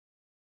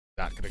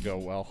not gonna go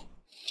well.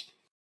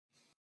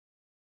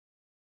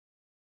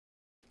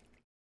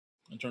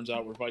 It turns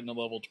out we're fighting a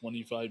level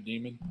 25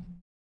 demon.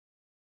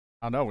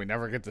 I don't know, we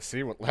never get to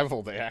see what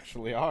level they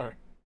actually are.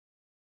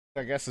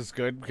 I guess it's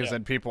good, because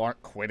then people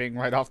aren't quitting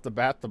right off the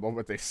bat the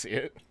moment they see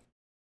it.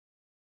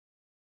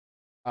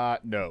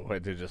 No,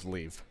 they just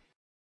leave.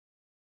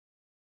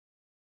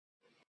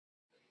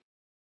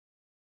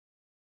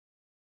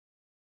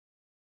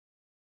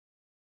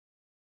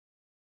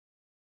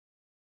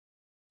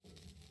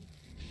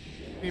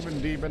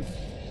 Demon.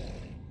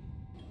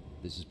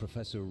 This is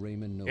Professor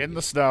Raymond Novi. In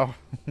the snow.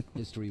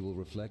 History will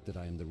reflect that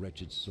I am the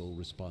wretched soul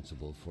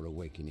responsible for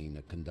awakening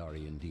a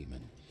Kandarian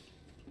demon.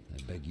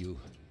 I beg you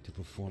to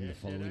perform the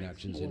following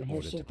actions in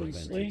order to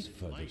prevent its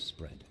further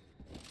spread.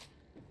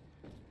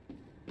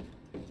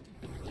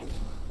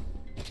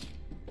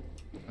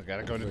 I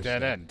gotta go to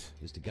Dead End.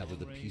 Is to gather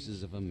the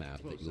pieces of a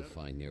map that you'll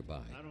find nearby.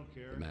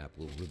 The map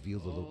will reveal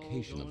the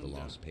location of the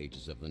lost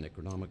pages of the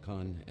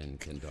Necronomicon and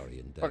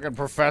Kandarian Dead. Fucking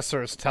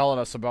professor is telling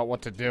us about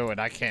what to do,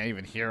 and I can't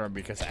even hear him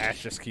because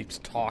Ash just keeps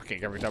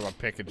talking every time I'm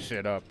picking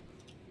shit up.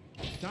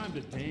 Time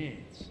to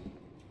dance.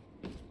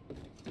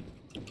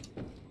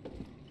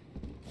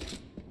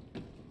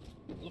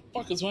 Where the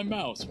fuck is my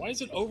mouse? Why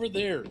is it over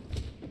there?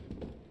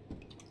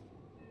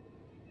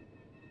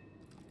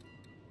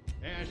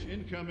 Ash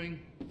incoming.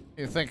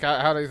 You think?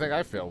 How do you think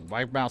I feel?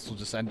 My mouse will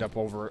just end up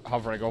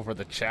hovering over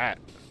the chat.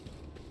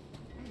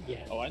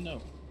 Yeah. Oh, I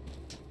know.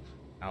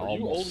 Are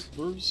you old,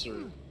 Bruce,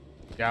 or?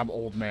 Yeah, I'm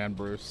old man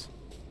Bruce.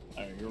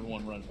 Alright, you're the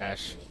one running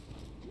Ash.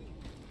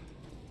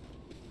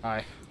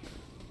 Hi.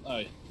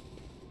 Hi.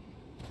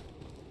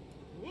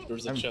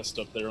 There's a chest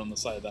up there on the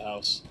side of the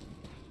house.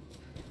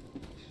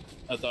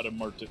 I thought I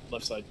marked it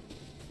left side.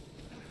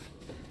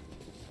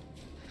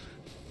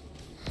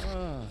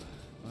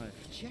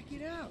 Check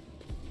it out.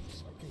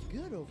 Something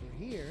good over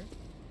here.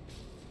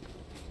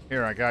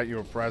 Here, I got you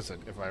a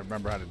present, if I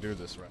remember how to do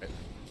this right.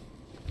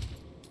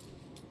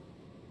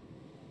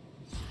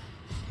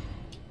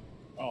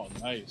 Oh,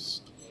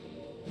 nice.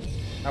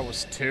 That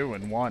was 2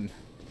 in 1.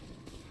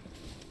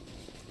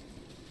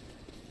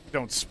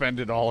 Don't spend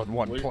it all in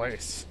one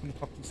place.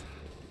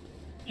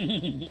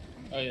 Oh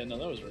yeah, no,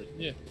 that was right.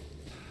 Yeah.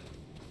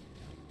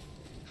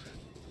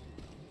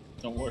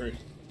 Don't worry.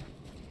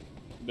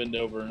 Bend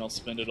over and I'll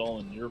spend it all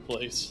in your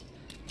place.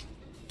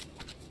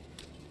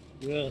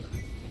 Yeah.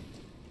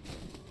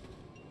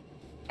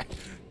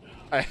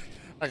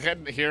 I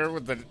couldn't hear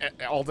with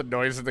all the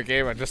noise in the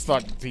game. I just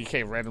thought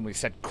DK randomly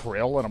said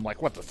krill, and I'm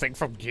like, what, the thing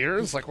from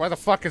Gears? Like, why the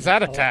fuck is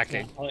that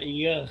attacking?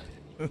 Yeah.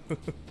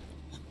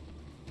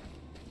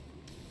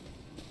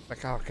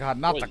 Like, oh god,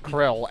 not the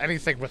krill.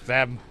 Anything with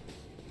them.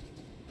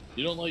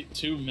 You don't like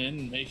two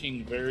men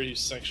making very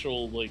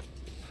sexual, like,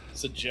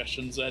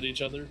 suggestions at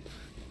each other?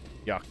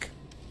 Yuck.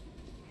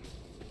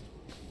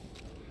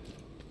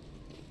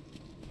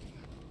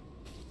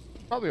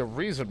 Probably a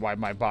reason why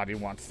my body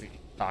wants to eat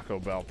Taco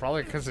Bell.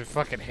 Probably because it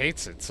fucking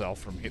hates itself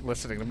from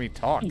listening to me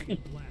talk.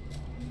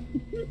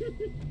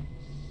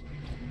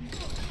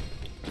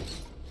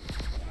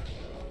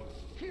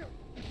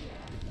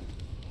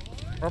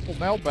 Purple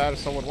nail bat if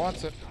someone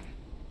wants it.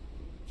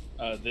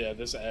 Yeah,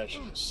 this Ash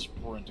is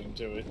sprinting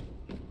to it.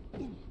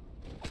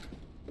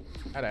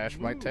 That Ash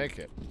might take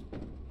it.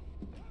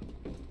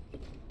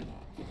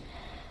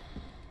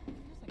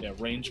 Yeah,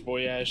 Range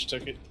Boy Ash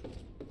took it.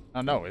 Oh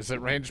no, is it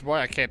Range Boy?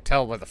 I can't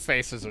tell by the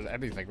faces or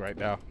anything right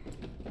now.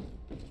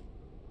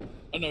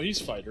 Oh no,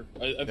 he's fighter.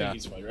 I think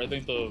he's fighter. I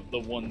think the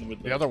one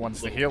with the other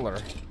one's the healer,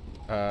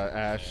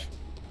 Ash.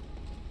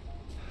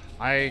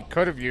 I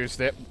could have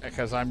used it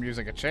because I'm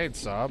using a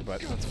chainsaw,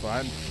 but that's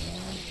fine.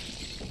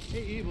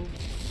 Hey, Evil.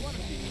 Why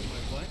don't you eat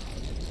my butt?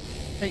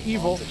 Hey,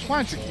 Evil,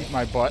 why don't you eat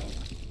my butt?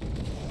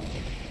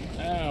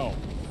 Ow.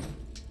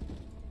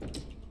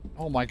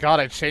 Oh my god,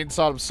 I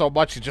chainsawed him so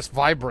much he just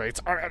vibrates.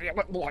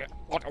 The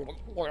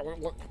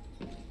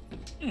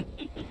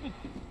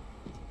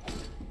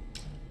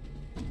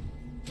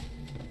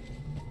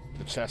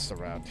chest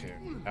around here.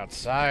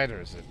 Outside, or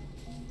is it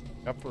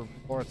upper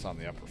floor? It's on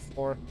the upper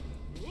floor.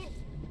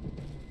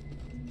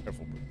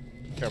 Careful.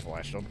 Careful,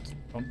 Ash.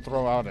 Don't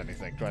throw out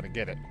anything trying to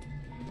get it.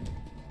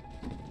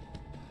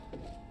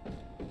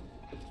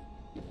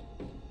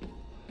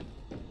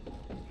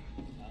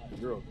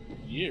 You're over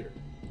here.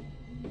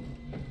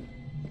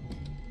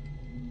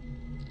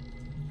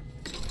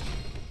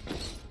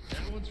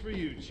 That one's for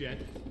you, Chet.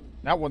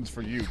 That one's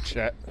for you,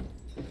 Chet.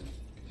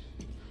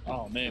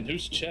 Oh man,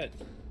 who's Chet?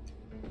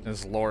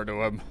 There's lore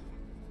to him.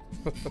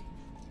 I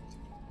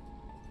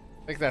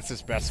think that's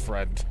his best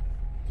friend.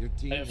 Your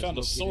team I found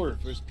a sword.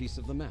 The first piece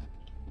of the map.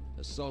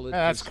 A solid.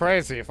 Yeah, that's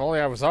crazy. If only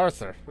I was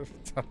Arthur.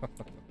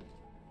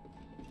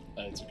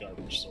 It's a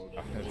garbage sword.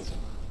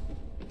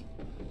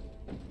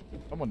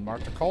 Someone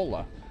marked a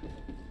cola.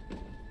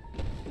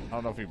 I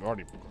don't know if he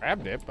already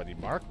grabbed it, but he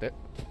marked it.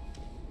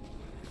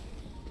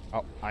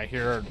 Oh, I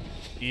hear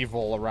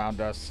evil around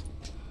us.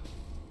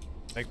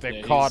 I think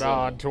they've caught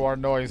on to our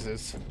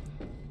noises.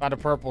 Found a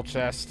purple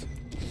chest.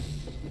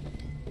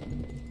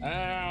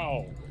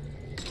 Ow!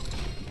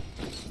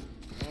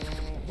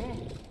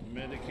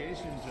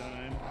 Potion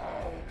time.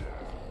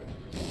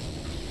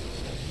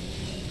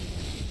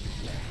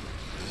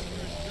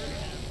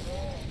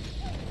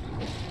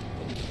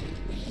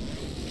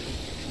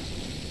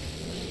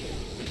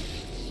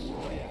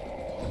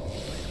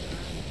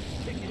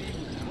 Take it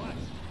easy. What?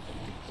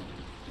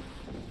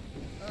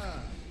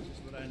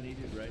 Just what I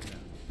needed right now.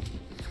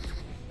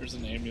 There's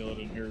an amulet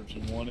in here if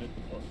you want it,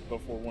 or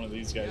before one of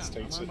these guys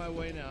takes I'm on it. my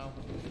way now.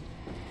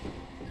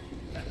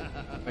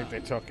 I think they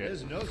took it.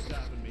 There's no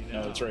stopping me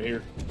now. No, it's right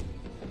here.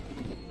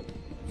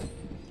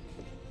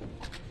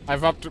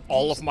 I've upped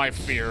all of my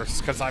fears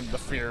because I'm the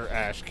Fear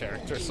Ash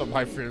character, so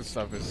my fear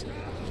stuff is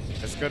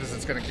as good as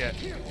it's gonna get.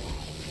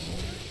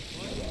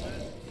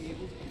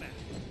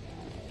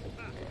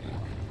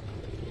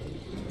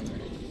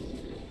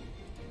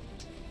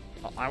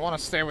 I want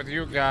to stay with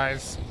you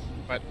guys,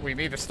 but we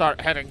need to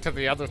start heading to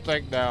the other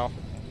thing now.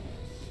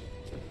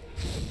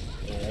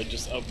 There, I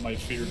just upped my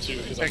fear too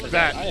because I Take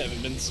forgot that. I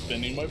haven't been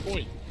spending my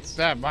points.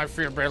 Damn, my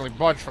fear barely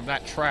budged from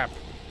that trap.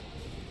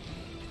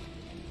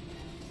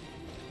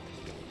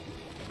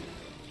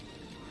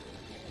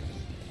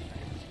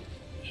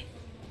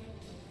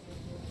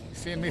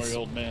 Don't worry,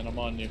 old man, I'm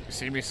on you. You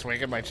see me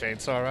swinging my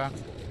chainsaw around?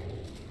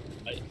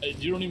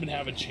 You don't even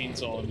have a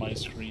chainsaw on my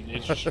screen.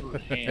 It's just your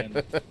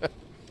hand.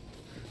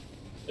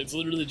 It's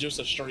literally just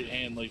a straight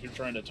hand, like you're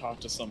trying to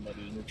talk to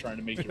somebody and you're trying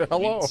to make your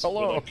points with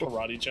like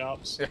karate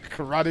chops. Yeah,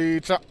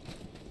 karate chop.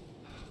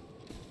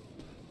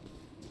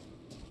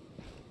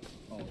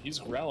 Oh, he's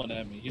growling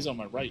at me. He's on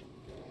my right.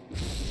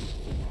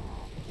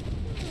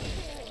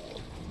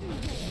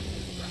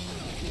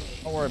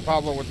 Don't worry,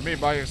 Pablo, with me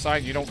by your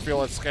side, you don't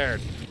feel as scared.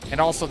 And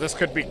also, this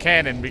could be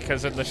canon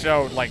because in the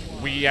show, like,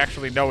 we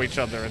actually know each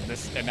other in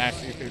this, in Ash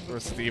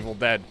vs. the Evil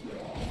Dead.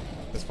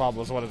 This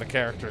Pablo's one of the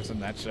characters in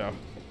that show.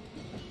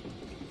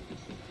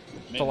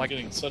 Man, So, I'm like,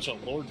 getting such a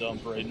lore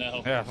dump right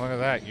now. yeah, look at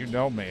that. You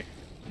know me.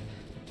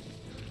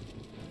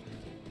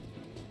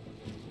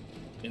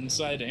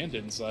 Inside and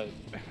inside.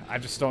 I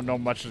just don't know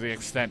much of the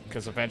extent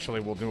because eventually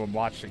we'll do a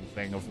watching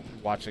thing of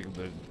watching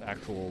the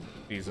actual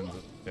seasons.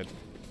 Which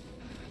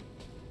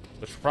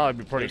will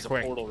probably be pretty There's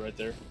quick. a portal right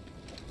there.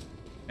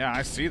 Yeah,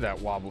 I see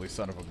that wobbly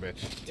son of a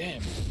bitch.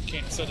 Damn,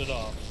 can't set it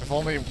off. If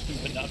only...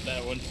 But not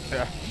that one.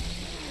 Yeah.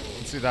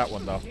 Let's see that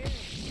one, though.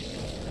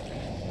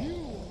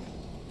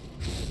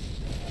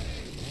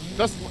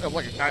 Just,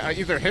 like,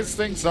 either his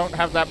things don't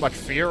have that much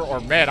fear,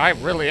 or, man, I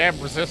really am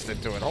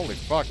resistant to it. Holy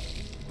fuck.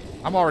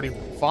 I'm already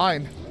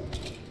fine.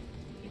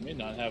 You may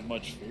not have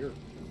much fear.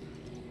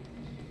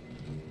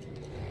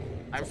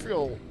 I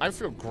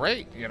feel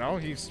great, you know?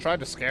 He's tried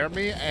to scare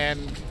me,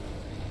 and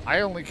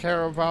I only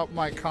care about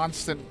my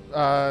constant,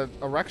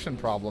 erection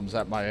problems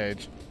at my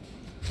age.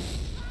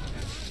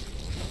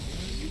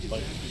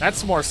 Like,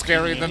 That's more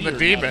scary than the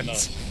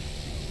demons.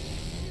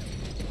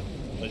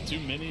 Like, too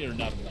many or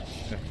not enough?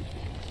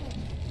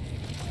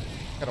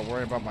 Gotta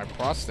worry about my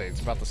prostate. It's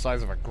about the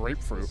size of a The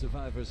grapefruit.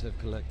 survivors have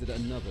collected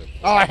another.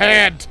 Oh, a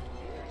hand!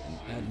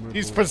 admirable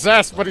He's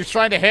possessed, but he's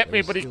trying to hit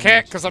me, but he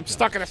can't because I'm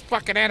stuck in his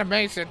fucking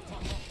animation.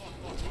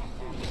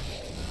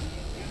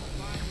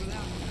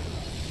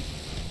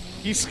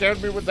 He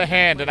scared me with the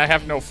hand, and I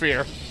have no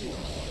fear.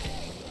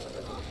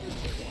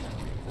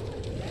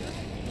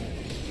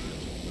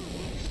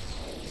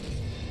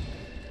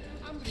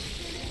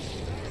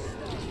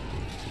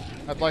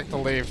 I'd like to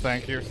leave,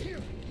 thank you.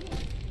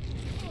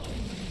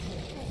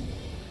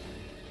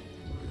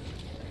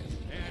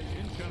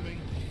 Incoming.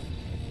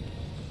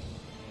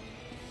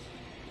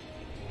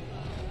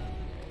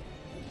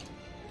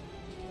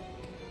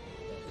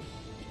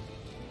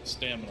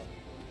 Stamina.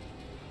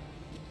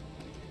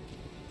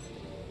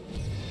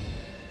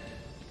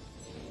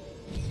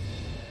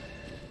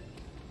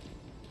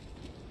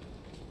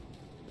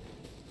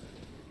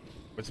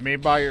 With me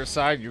by your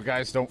side, you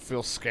guys don't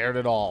feel scared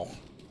at all.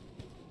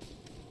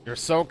 You're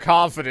so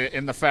confident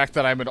in the fact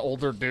that I'm an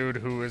older dude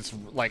who is,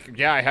 like,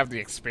 yeah, I have the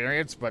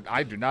experience, but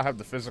I do not have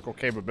the physical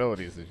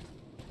capabilities that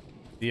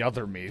the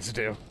other me's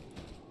do.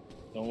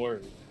 Don't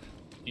worry.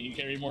 Can you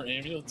carry more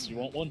amulets? You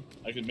want one?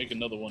 I could make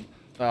another one.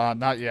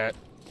 Not yet.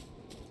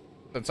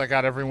 Since I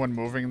got everyone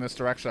moving in this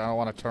direction, I don't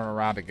want to turn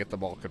around and get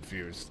them all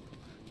confused.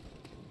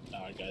 No,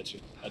 I got you.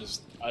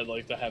 I'd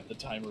like to have the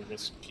timer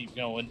just keep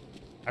going.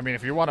 I mean,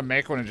 if you want to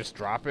make one and just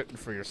drop it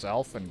for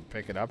yourself and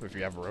pick it up if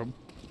you have room.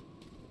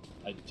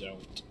 I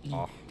don't.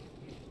 Oh.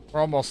 We're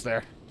almost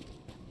there.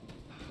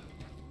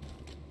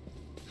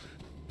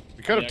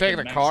 We could have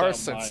taken a car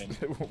since...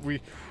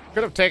 we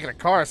could have taken a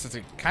car since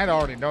he kind of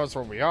already knows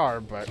where we are,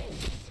 but...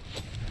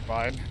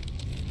 Fine.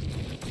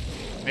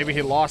 Maybe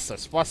he lost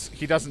us. Plus,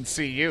 he doesn't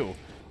see you.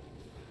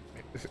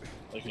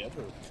 Like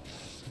ever.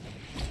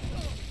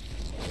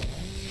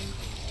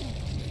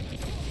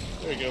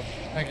 There you go.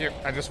 Thank you.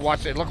 I just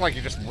watched it. It looked like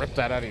you just ripped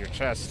that out of your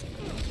chest.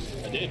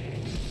 I did.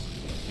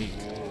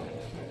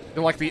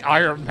 You're like the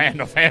Iron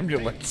Man of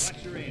amulets.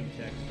 Watch your aim,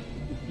 Tech.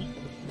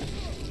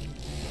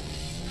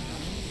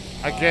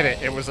 I get it.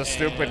 It was a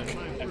stupid...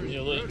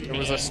 Amulet. It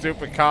was a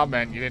stupid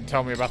comment. You didn't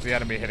tell me about the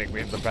enemy hitting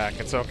me in the back.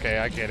 It's okay.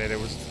 I get it. It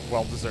was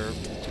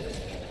well-deserved.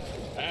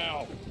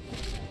 Ow.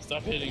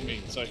 Stop hitting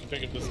me so I can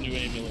pick up this new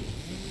amulet.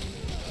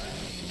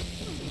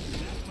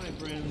 That, my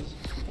friends,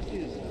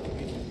 is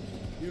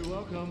you're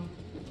welcome.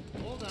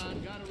 Hold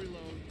on, gotta reload.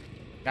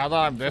 Now that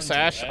I'm this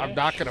Ash, I'm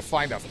not gonna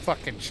find a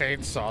fucking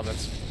chainsaw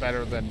that's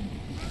better than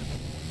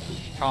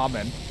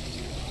common.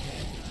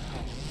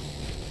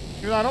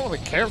 You know, I don't really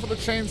care for the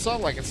chainsaw.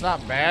 Like, it's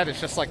not bad. It's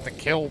just like the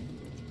kill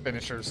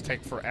finishers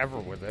take forever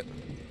with it.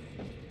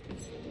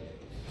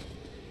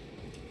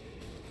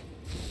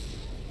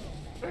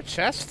 Is there a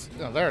chest?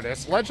 Oh, there it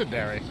is.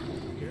 Legendary.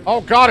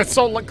 Oh god, it's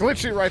so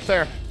glitchy right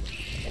there.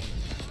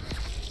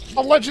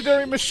 A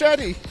legendary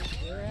machete.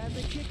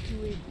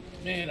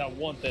 Man, I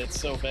want that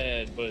so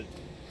bad, but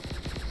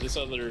this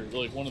other,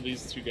 like, one of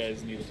these two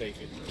guys need to take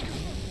it.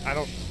 I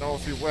don't know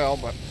if you will,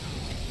 but...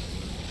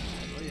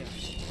 Oh yeah.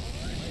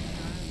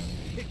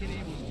 Kicking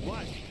Evil's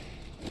butt.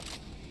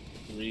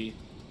 3,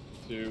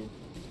 2,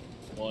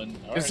 1.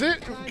 Is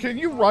it? Can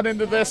you run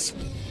into this?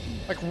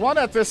 Like, run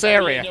at this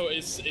area. No,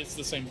 it's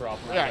the same problem.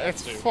 Yeah,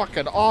 it's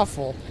fucking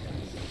awful.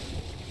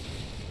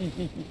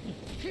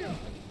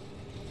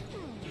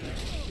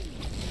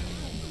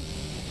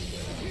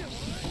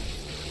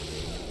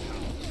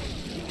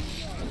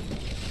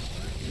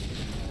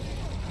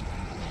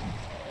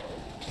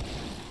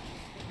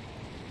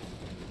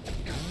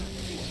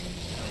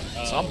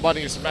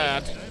 Somebody's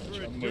mad.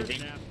 I'm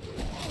moving.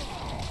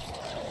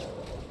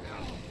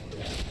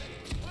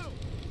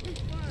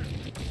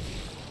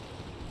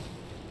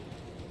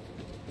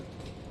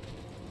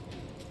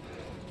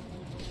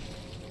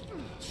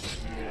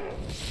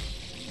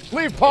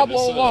 Leave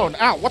Pablo alone.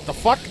 Ow, what the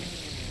fuck?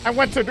 I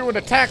went to do an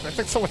attack and I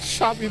think someone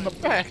shot me in the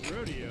back.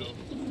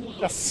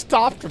 That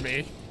stopped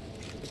me.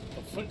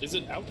 Is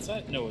it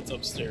outside? No, it's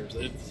upstairs.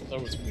 That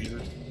was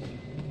weird.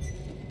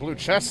 Blue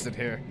chest in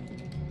here.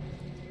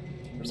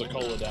 There's a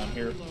cola down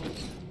here.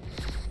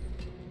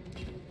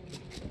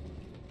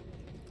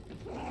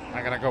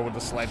 I gotta go with the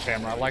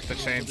sledgehammer. I like the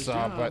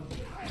chainsaw, but...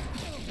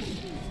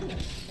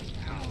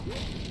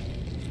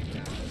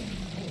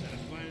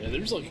 Yeah,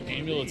 there's like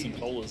amulets and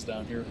colas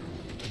down here.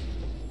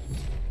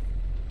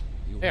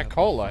 Yeah,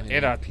 cola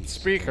in a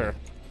speaker.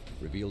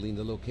 Revealing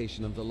the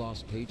location of the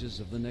lost pages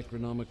of the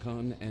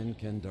Necronomicon and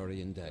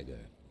Kandarian dagger.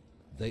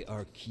 They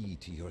are key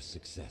to your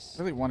success.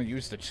 I really want to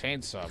use the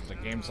chainsaw, but the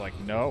game's like,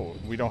 no,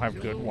 we don't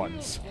have good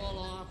ones.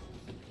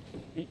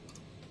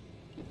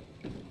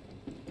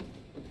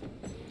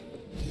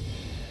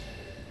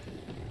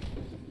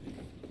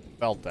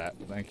 Felt that.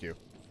 Thank you.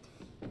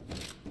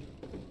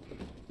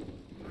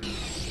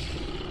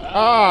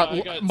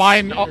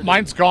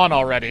 Mine's gone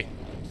already.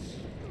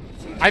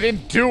 I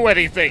didn't do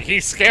anything. He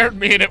scared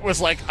me, and it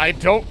was like, I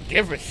don't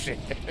give a shit.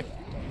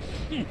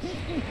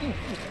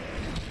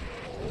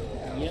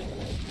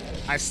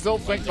 I still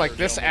think, like,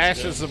 this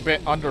Ash is a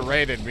bit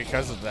underrated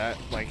because of that.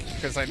 Like,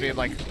 because I mean,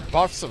 like,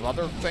 buffs of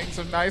other things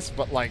are nice,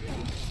 but, like,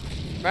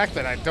 the fact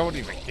that I don't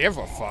even give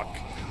a fuck.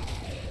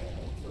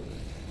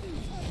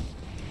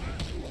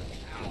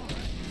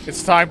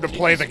 It's time to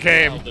play the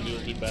game.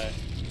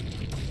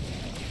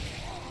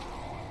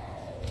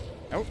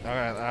 Oh,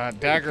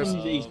 daggers.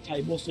 These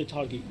mostly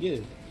target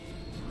you.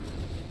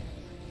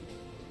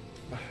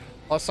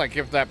 Plus, I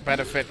give that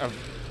benefit of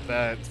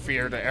the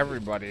fear to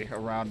everybody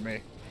around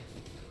me.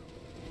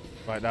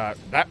 But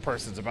that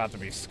person's about to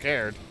be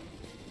scared.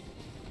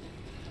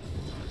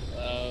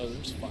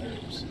 There's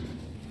fires.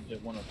 Yeah,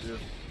 one up here.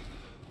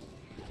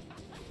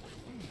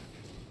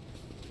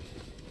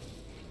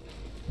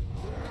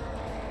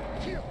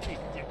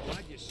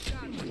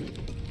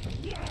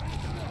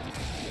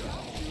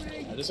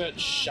 I just got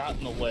shot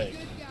in the leg.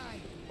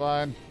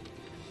 Fine.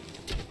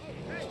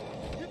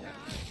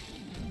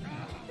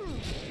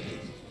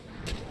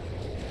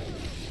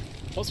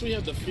 Plus, we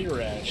have the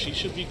fear Ash. He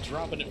should be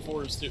dropping it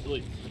for us too.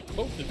 Like,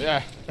 both of you.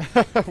 Yeah,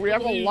 we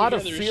have a lot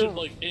of fear. Should,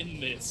 like,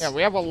 end this. Yeah,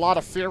 we have a lot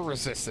of fear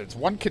resistance.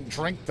 One can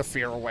drink the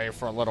fear away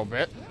for a little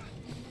bit.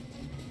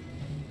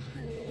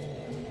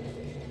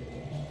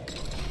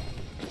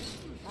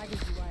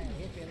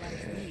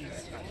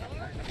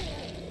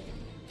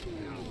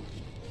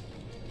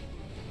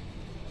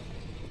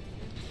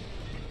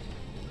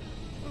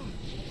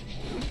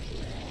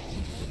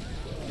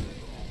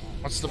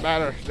 What's the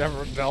matter?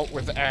 Never dealt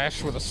with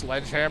Ash with a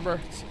sledgehammer?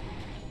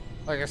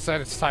 Like I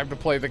said, it's time to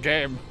play the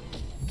game.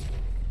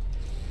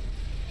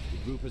 The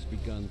group has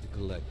begun to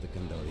collect the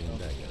Kandarian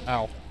dagger.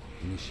 Ow.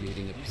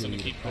 Initiating a I'm just gonna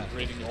keep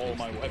upgrading all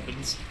my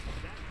weapons.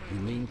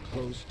 Remain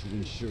close to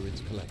ensure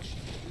its collection.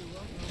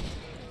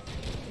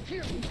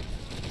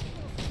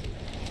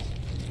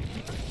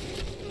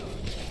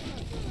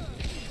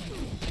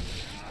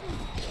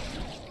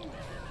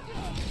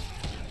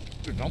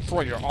 Dude, don't throw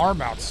your arm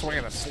out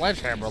swinging a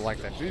sledgehammer like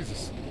that,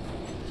 Jesus.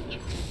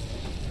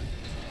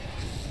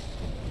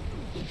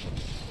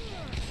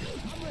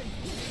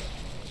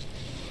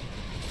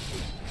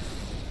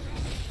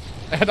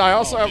 And I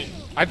also have,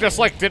 I just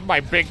like did my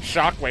big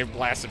shockwave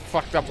blast and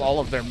fucked up all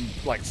of their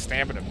like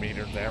stamina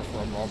meter there for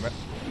a moment.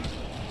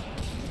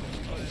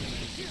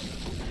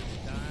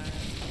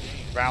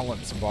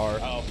 Balance bar.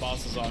 Oh,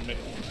 boss is on me.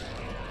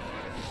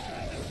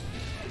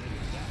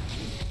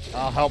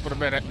 I'll help in a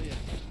minute.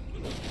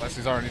 Unless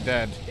he's already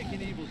dead.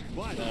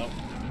 No.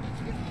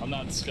 I'm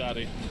not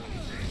Scotty.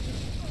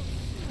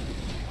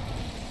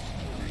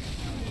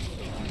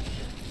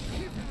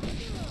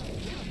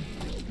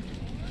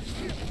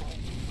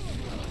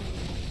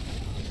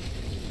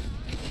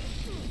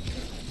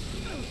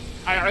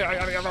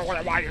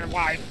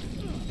 Why?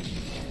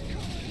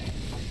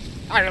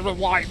 I don't know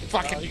why.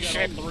 Fucking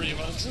shit. All 3 of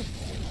us.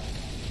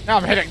 Now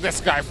I'm hitting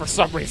this guy for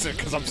some reason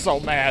because I'm so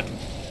mad.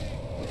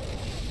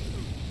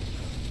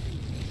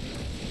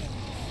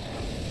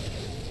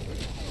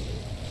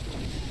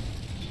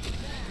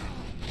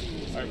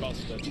 Alright, boss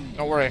is dead.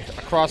 Don't worry,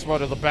 a crossbow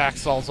to the back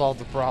solves all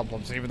the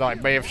problems, even though I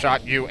may have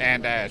shot you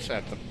and Ash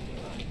at the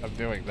of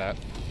doing that.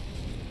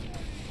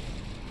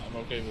 I'm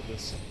okay with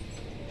this.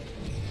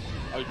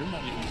 Oh, you're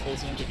not even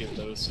close enough to get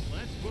those.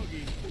 Let's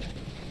boogie.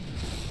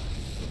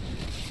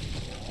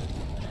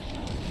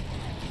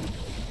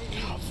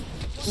 God,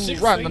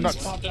 6 Run the things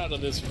nuts. popped out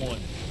of this one.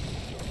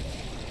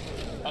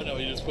 Oh no,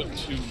 he just put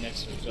 2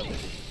 next to each other.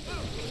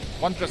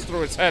 One just threw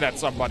his head at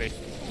somebody.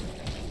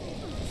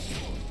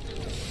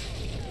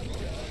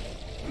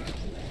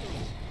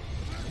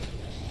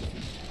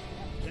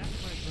 That, my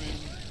friend,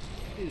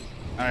 is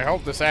I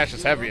hope this Ash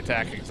is heavy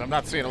attacking, because I'm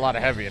not seeing a lot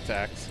of heavy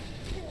attacks.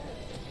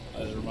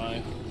 Neither am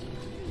I.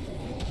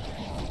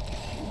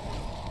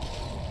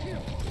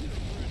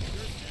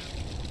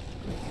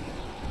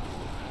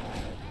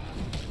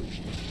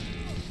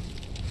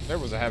 There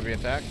was a heavy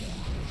attack.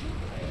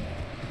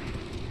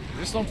 I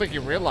just don't think he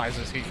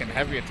realizes he can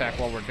heavy attack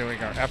while we're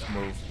doing our F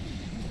move.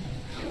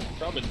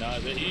 Probably not.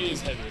 He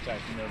is heavy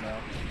attacking though now.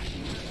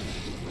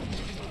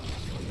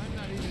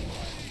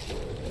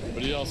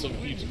 But he also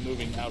keeps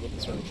moving out of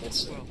the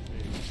circles.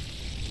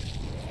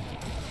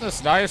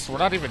 That's nice. We're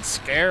not even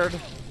scared.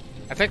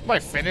 I think my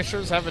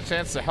finishers have a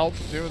chance to help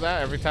do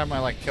that every time I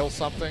like kill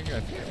something. I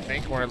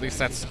think, or at least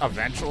that's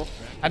eventual.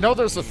 I know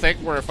there's a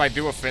thing where if I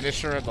do a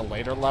finisher at the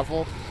later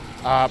level,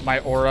 my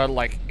aura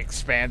like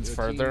expands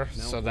further,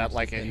 so that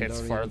like it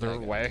hits farther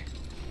away.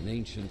 An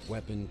ancient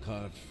weapon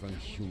carved from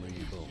human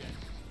bone.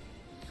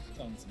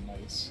 Sounds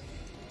nice.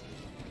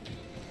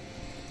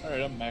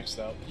 Alright, I'm maxed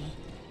out.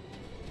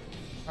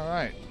 All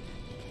right,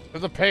 to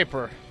the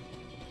paper.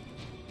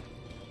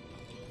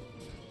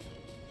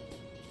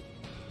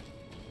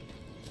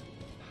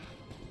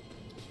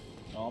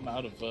 Oh, I'm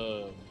out of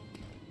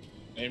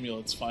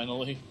amulets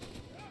finally.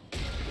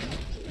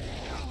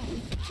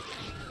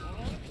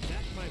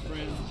 that, my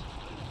friend,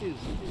 is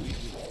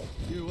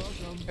you're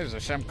welcome. There's a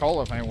Shem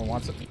Cola if anyone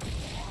wants it.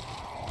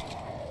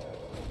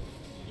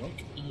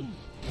 Yoink.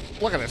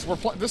 Look at this.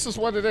 This is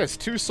what it is.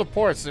 2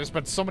 supports. There's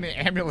been so many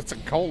amulets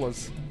and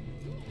colas.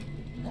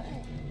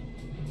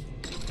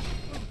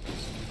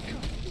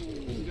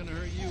 It's gonna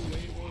hurt you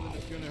way more than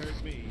it's gonna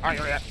hurt me. Oh,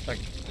 yeah. Like,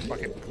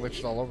 fucking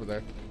glitched all over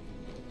there.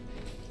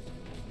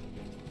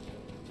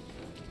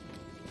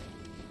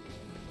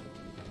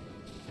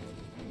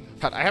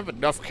 God, I have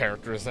enough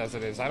characters as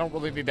it is. I don't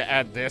really need to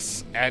add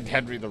this and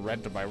Henry the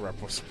Red to my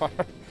repertoire.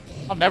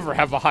 I'll never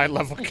have a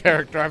high-level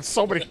character. I have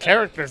so many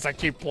characters I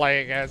keep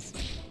playing as.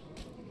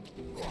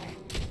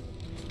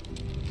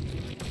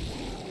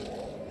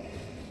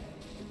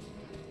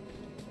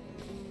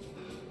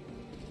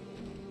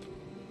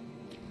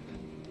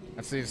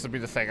 That seems to be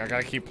the thing. I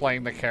gotta keep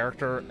playing the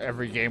character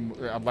every game,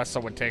 unless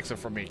someone takes it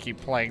from me.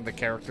 Keep playing the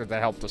character that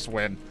helped us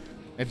win.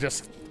 And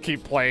just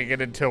keep playing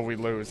it until we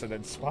lose, and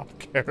then swap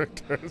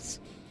characters.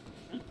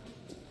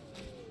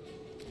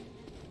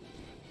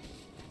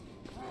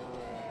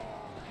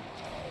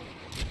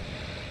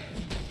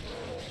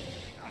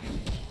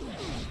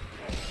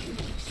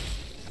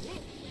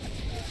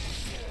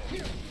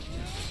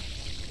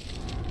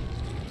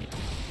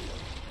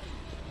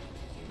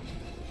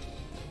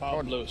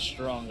 Pablo's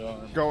strong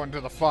arm. Go into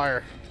the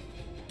fire.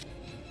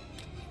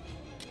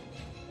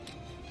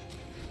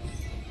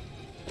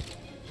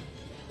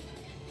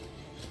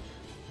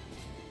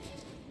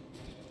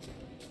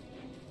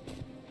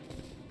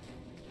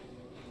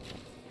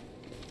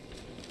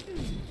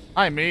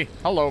 Hi, me.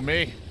 Hello,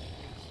 me.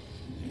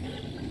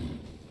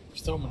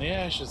 There's so many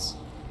ashes.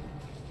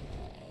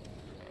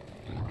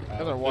 The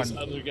other one. This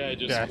other guy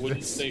just Yeah,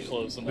 wouldn't this- stay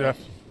close Yeah. enough.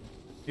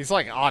 He's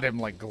like on him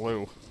like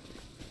glue.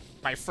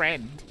 My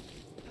friend.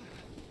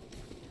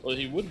 Well,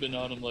 he would have been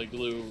on him like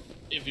glue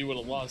if he would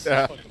have lost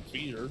Yeah. his fucking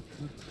feeder.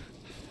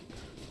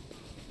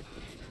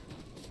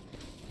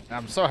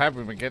 I'm so happy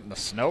we've been getting the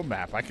snow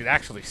map. I can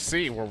actually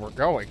see where we're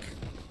going.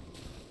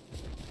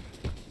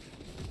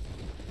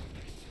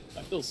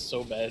 I feel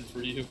so bad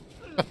for you.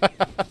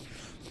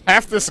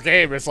 Half this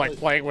game is like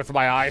playing with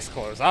my eyes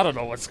closed. I don't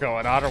know what's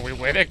going on. Are we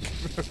winning?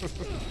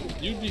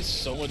 You'd be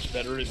so much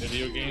better at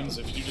video games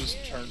if you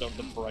just turned up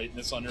the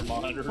brightness on your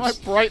monitors. My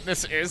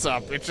brightness is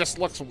up. It just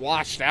looks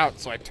washed out,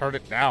 so I turn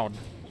it down.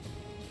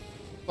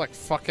 Like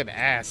fucking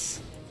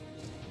ass.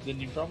 Then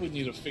you probably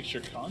need to fix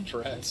your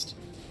contrast.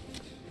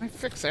 I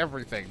fix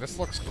everything. This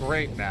looks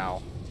great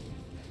now.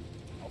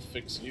 I'll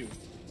fix you.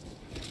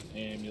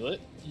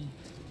 Amulet.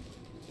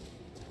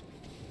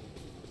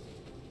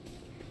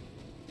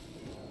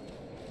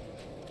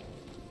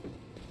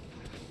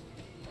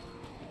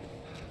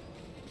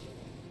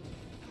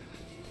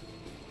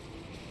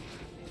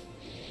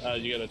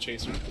 You gotta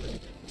chase her.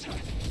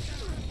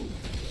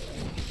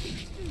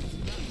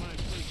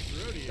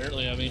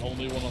 Apparently, I'm the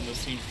only one on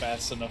this team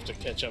fast enough to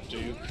catch up to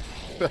you.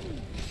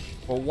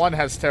 Well, one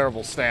has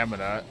terrible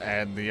stamina,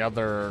 and the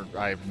other,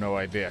 I have no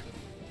idea.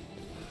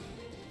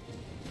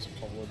 Let's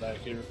pull her back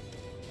here.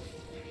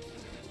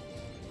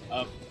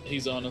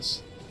 He's on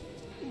us.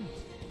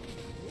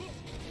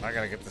 I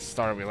gotta get this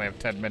started. We only have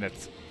 10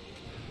 minutes.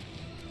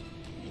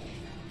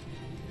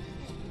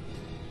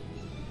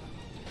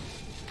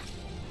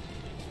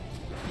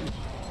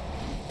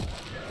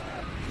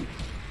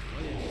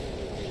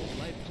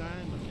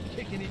 Lifetime of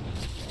kicking it.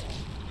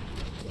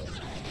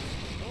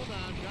 Hold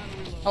on, gotta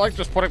reload. I like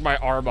just putting my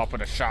arm up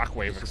and a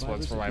shockwave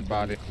explodes from my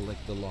body.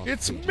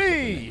 It's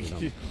me!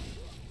 Be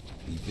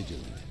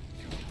vigilant.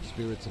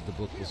 Spirits of the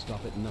book will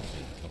stop at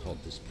nothing to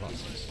halt this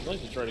process. I'd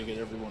like to try to get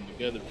everyone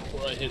together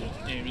before I hit an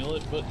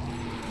amulet, but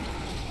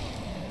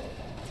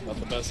not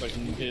the best I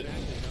can hit.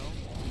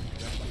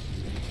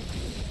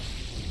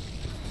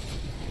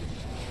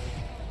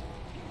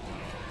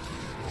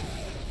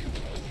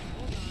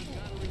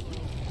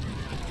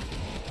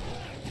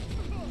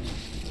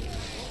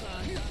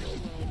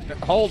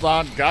 Hold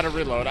on, gotta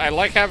reload. I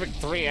like having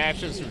 3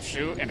 ashes who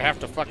shoot and have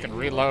to fucking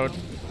reload,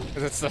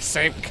 because it's the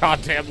same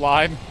goddamn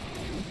line.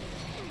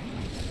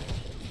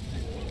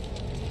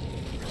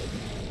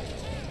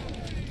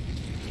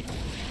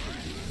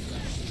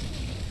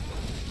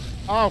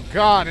 Oh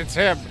god, it's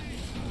him.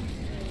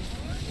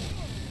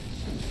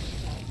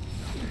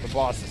 The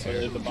boss is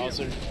here. The boss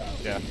here?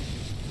 Yeah.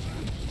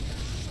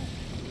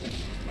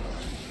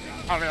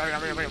 I think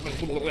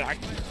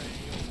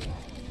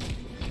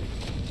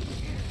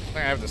I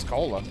have this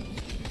cola.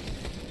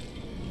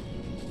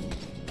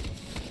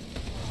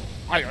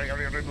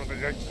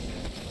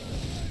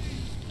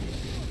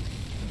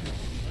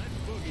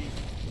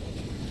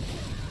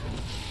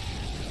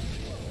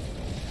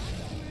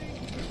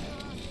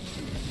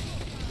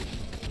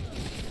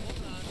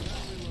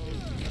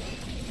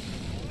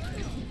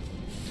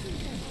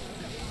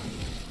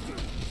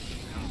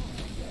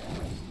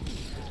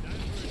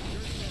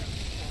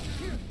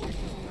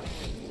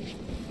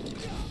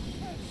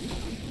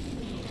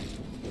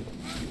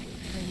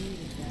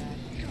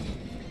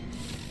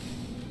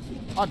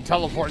 On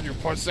teleport, you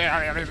pussy.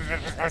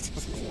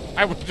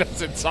 I was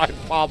just inside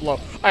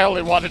Pablo. I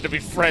only wanted to be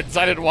friends.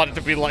 I didn't want it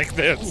to be like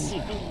this.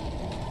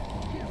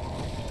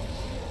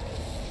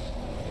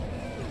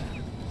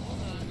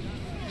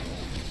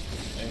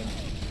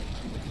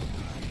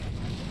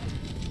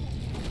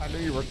 I knew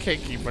you were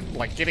kinky, but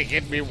like getting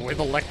in me with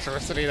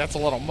electricity, that's a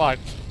little much.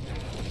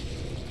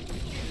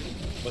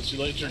 But you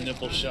liked your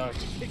nipple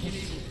shocked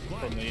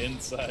from the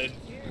inside.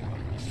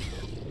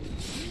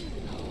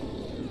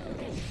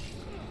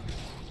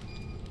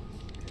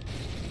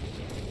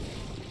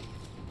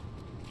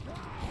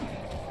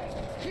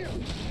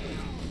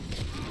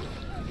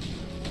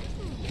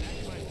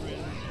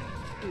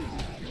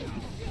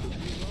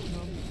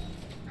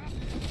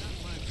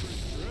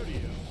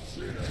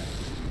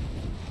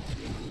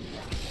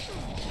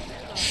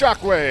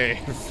 Shockwave!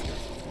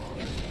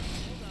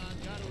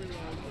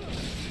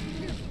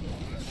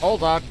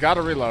 Hold on,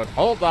 gotta reload.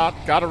 Hold on,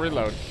 gotta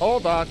reload.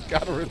 Hold on,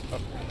 gotta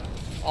reload.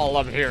 All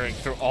I'm hearing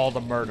through all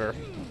the murder.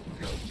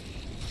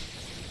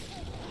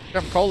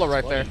 Got cola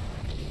right there.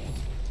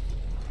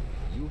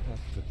 You have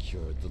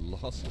procured the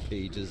lost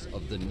pages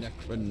of the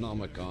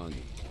Necronomicon.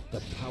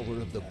 The power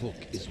of the book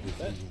is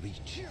within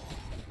reach.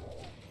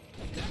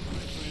 That, my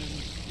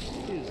friends,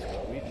 is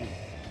what we do.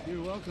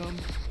 You're welcome.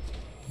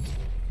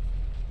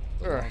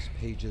 The lost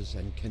pages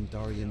and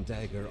Kandarian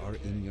dagger are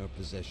in your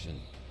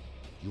possession.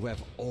 You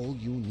have all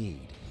you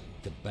need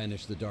to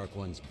banish the Dark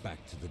Ones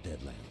back to the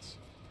Deadlands.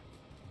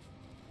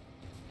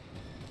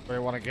 Do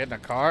you want to get in a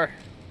car?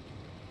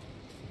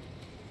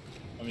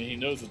 I mean, he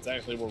knows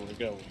exactly where we're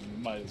going.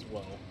 We might as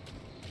well.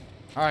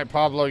 All right,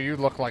 Pablo, you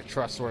look like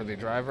trustworthy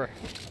driver.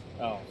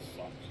 Oh,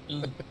 fuck.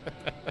 All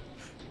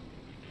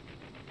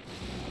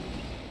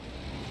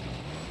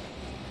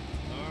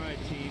right,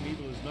 team.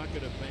 Evil is not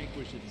going to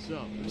vanquish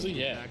itself. Where's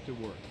he at? Back to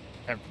work.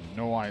 I have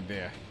no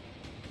idea.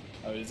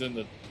 Oh, he's in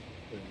the...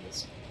 There he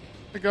is.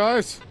 Hey,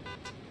 guys.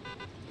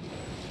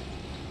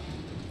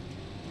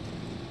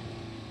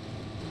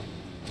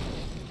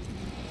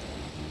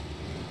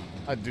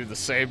 I'd do the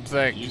same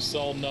thing. You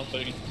saw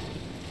nothing.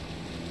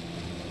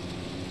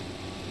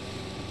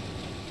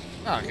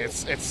 Oh,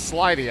 it's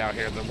slidey out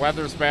here. The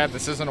weather's bad.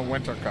 This isn't a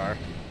winter car.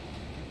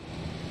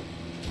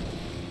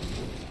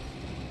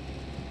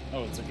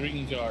 Oh, it's a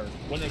green car.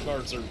 Winter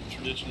cars are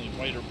traditionally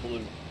white or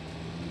blue.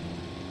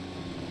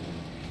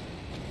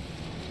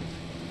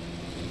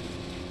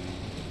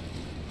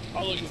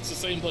 Oh, look, it's the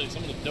same place.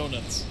 I'm in the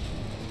donuts.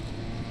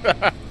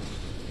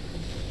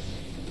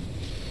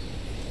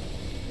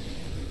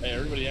 Hey,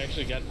 everybody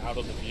actually got out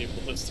of the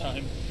vehicle this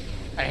time.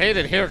 I hate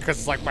it here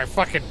because like my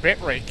fucking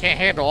bitrate can't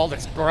handle all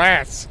this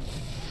grass.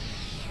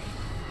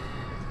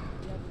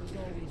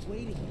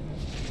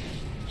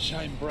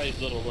 Shine bright,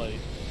 little light.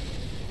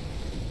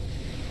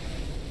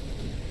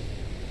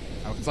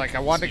 I was like, I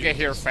wanted to get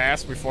here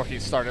fast before he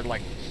started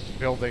like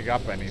building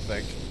up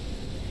anything.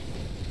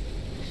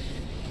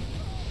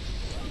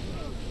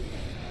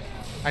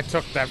 I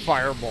took that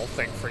fireball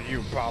thing for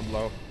you,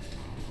 Pablo.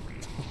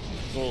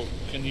 Well,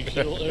 can you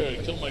kill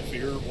my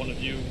fear, one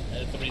of you,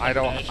 at 3 I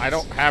dashes?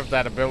 don't have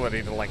that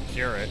ability to like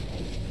cure it.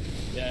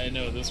 Yeah, I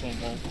know, this one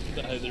won't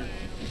either.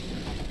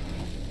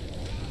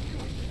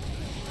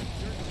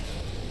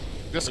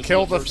 Just This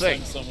kill is the first thing.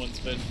 time someone's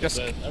been Just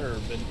been.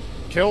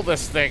 kill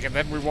this thing and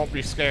then we won't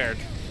be scared.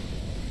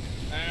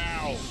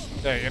 Ow!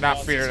 There, you're not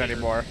Boss feared is here.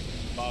 anymore.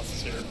 Boss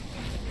is here.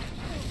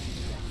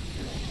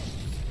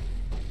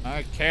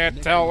 I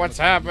can't tell what's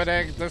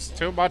happening. There's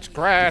too much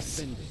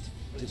grass.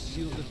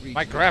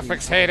 My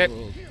graphics hate it.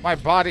 My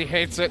body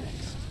hates it.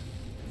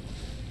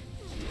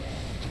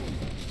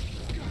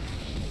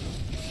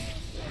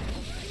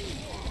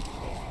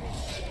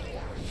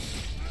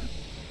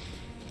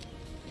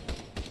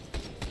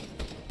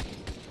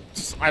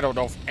 I don't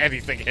know if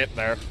anything hit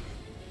there.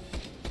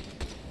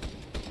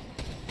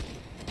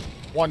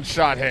 One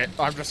shot hit.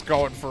 I'm just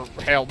going for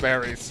Hail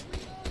Marys.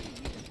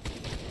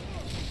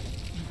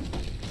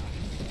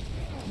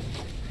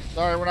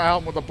 Sorry, we're not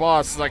helping with the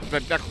boss. Like, the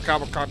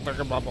Necrocomic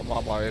blah blah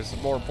blah blah is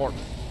more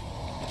important.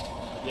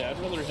 Yeah, I'd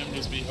rather him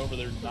just be over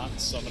there not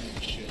summoning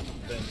shit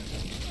than...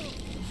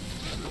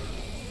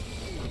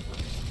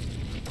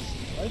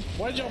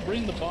 Why'd y'all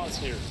bring the boss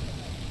here?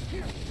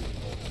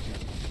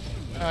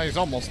 He's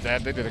almost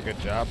dead. They did a good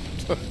job.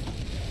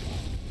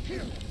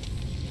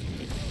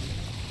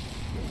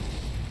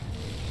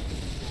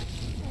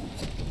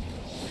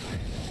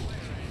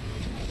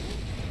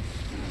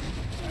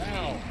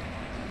 Ow!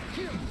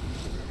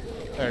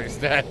 There, he's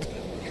dead.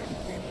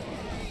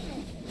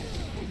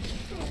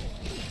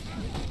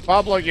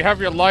 Pablo, you have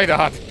your light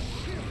on.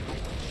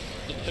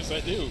 Yes, I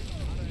do.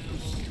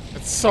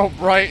 It's so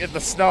bright in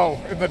the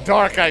snow. In the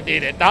dark, I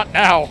need it. Not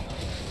now.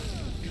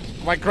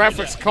 My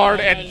graphics card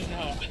and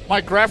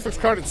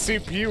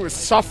CPU is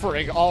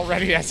suffering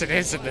already as it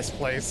is in this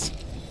place.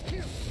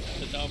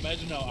 Now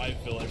imagine how I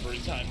feel every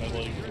time I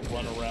like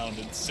run around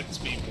and 6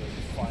 people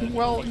find.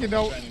 Well, you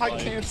know, I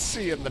can't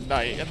see in the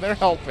night, and they're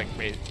helping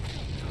me.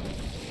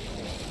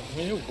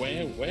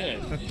 Where?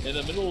 In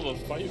the middle of a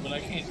fight when I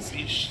can't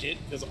see shit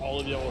because all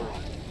of y'all are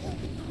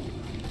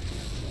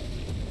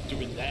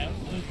doing that?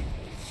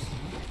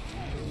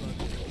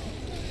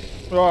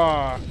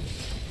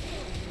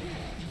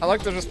 I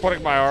like they're just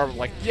putting my arm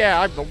like, yeah,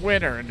 I'm the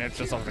winner, and it's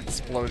just an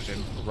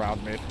explosion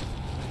around me.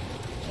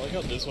 I like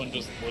how this one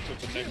just looked at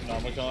the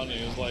Necronomicon and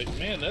he was like,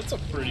 man, that's a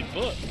pretty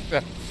book.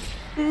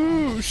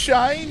 Ooh,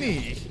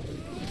 shiny!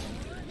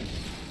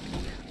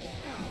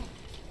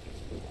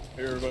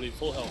 Here, everybody,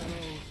 full health.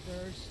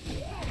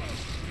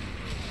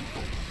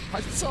 I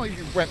saw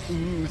you went,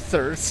 ooh,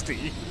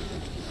 thirsty.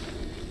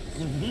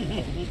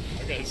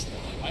 Guys,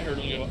 I heard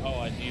him go, oh,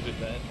 I needed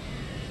that.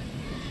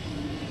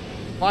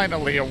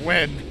 Finally a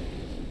win.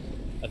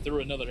 I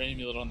threw another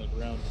amulet on the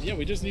ground. Yeah,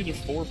 we just needed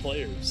 4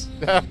 players.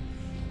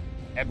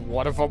 And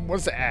one of them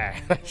was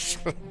Ash.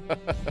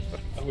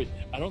 Oh, wait,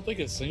 I don't think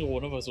a single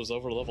one of us was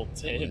over level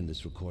 10. I'll end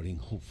this recording,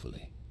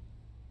 hopefully,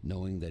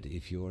 knowing that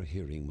if you're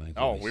hearing my voice...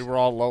 Oh, we were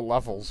all low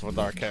levels with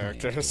our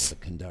characters. The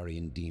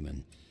Kandarian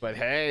demon. But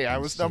hey, I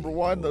was number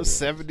 1, those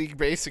 70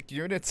 basic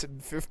units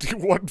and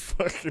 51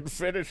 fucking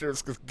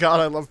finishers, because God,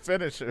 I love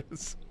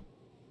finishers.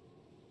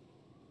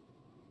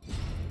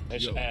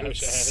 Ash,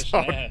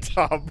 So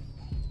dumb.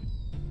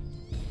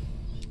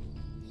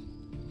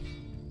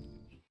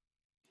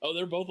 Oh,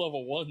 they're both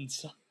level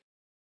 1s.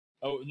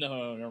 Oh,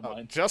 no, never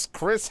mind. Just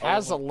Chris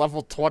has a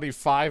level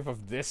 25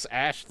 of this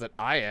Ash that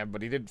I am,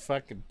 but he didn't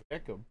fucking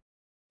pick him.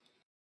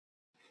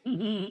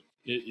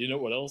 You know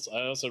what else?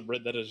 I also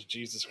read that as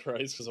Jesus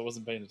Christ because I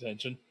wasn't paying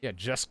attention. Yeah,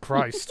 just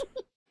Christ.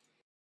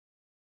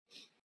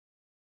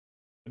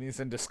 When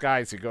he's in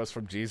disguise, he goes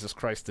from Jesus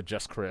Christ to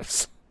just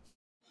Chris.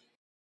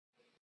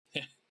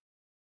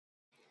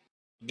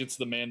 Gets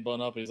the man bun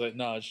up. He's like,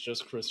 nah, it's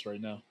just Chris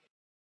right now.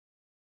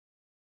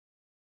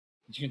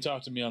 You can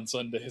talk to me on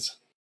Sundays.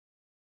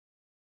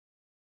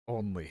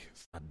 Only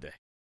Sunday.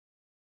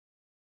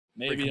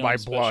 Maybe Drink on my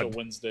special blood.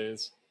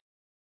 Wednesdays.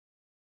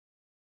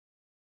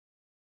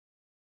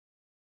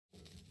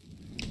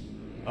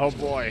 Oh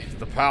boy,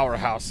 the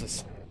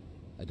powerhouses.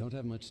 I don't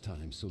have much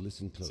time, so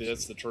listen closely. See,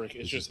 that's the trick.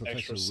 It's This is just extra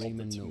Professor salted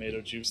Raymond tomato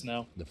Noble. juice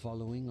now. The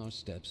following are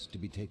steps to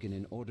be taken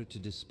in order to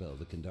dispel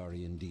the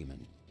Kandarian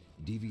demon.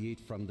 Deviate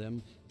from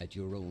them at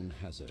your own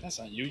hazard. That's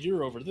not you.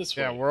 You're over this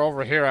way. Yeah, we're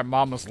over here at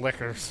Mama's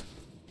Liquors.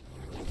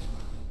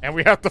 And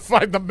we have to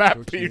find the map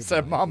Search piece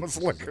nearby at Mama's pieces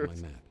of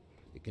Liquors. my map.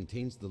 It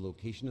contains the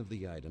location of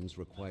the items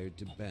required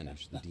to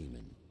banish the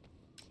demon.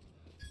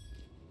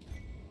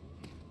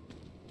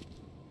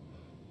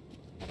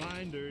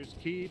 Finders,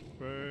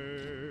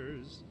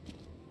 keepers.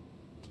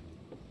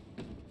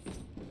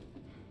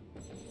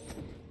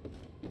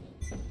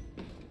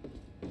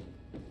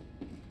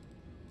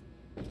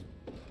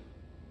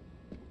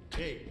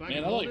 Hey, if I Man,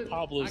 can I hold like it,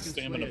 Pablo's I can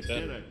stamina slay a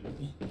better.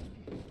 Deadite.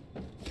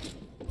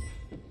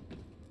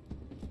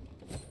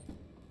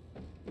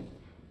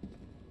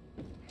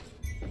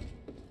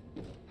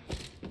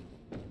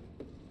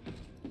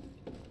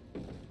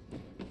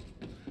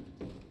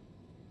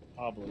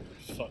 Pablo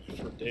could fuck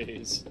for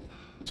days.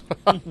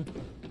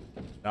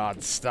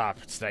 Non-stop.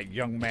 It's that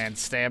young man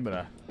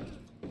stamina.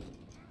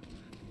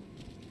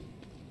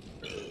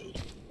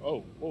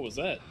 Oh, what was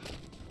that?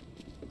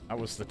 That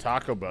was the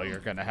Taco Bell you're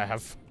gonna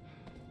have.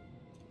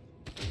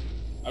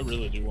 I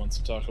really do want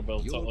some Taco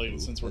Bell, like,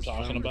 since we're has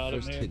talking found the about it,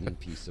 first man. hidden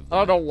piece of the I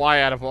don't know map.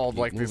 why out of all, Keep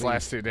like, these moving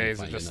last 2 and days,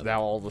 find it's just another.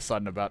 now all of a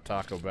sudden about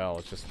Taco Bell.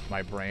 It's just,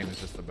 my brain is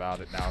just about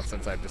it now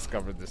since I've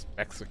discovered this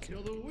Mexican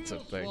Till the wheels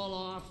thing. fall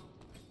off.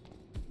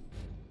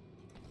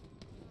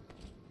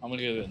 I'm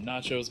gonna get a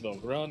nachos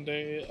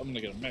Belgrande. I'm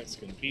gonna get a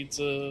Mexican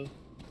pizza. I don't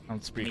I'm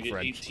gonna speak get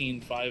French.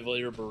 18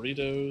 5-layer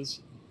burritos.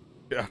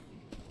 Yeah.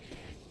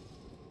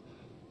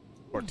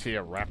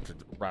 Tortilla wrapped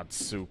around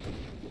soup.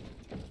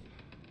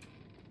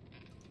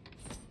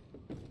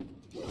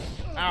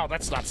 Ow,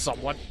 that's not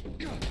someone.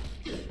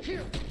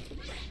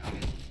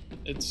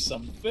 It's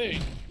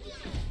something.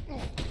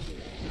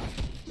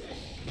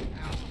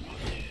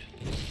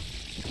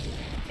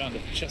 Found a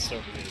chest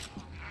over here.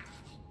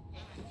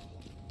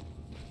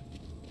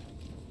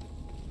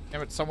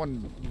 Damn it,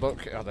 someone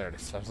look. Oh, there it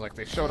is. I was like,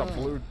 they showed a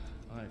blue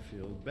I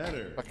feel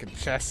better. fucking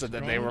chest and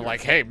then they were Stronger.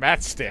 like, hey,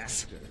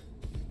 matchsticks. Faster.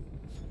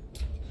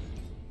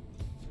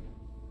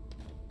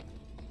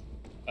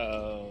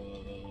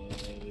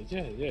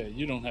 Yeah,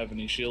 you don't have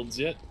any shields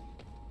yet.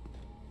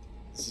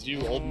 This is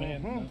you, old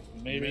man. Uh-huh. No,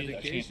 maybe.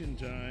 Medication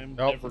time.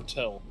 Nope. Never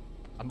tell.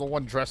 I'm the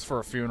one dressed for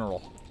a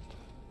funeral.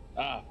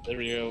 Ah,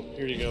 there you go.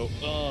 Here you go.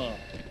 Oh,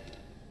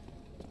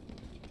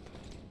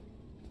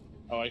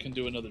 I can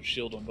do another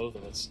shield on both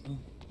of us.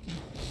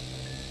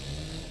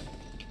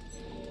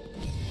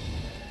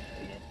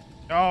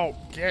 No,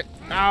 get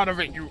out of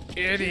it, you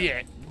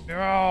idiot.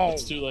 No.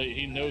 It's too late.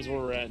 He knows where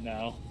we're at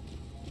now.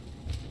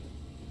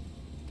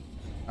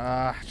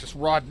 Just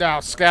rod now,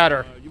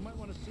 scatter. You might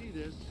want to see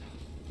this.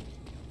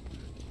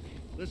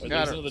 Listen, Wait, Got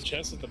there's her. another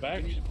chest at the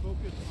back. we need to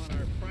focus on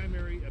our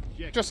primary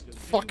objective. Just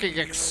fucking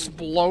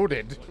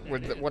exploded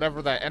with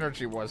whatever that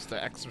energy was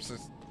to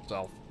exorcist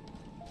himself.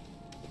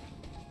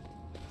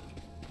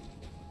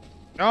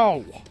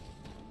 No!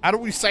 How do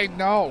we say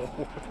no?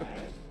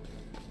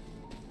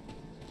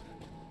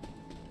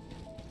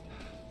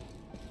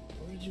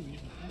 Where are you even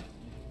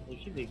at?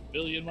 Like, you're a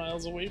billion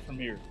miles away from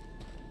here.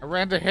 I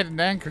ran to hidden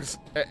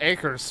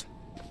acres.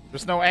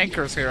 There's no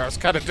anchors here. I was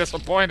kind of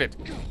disappointed.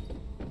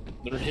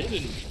 They're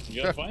hidden.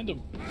 You gotta find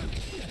them.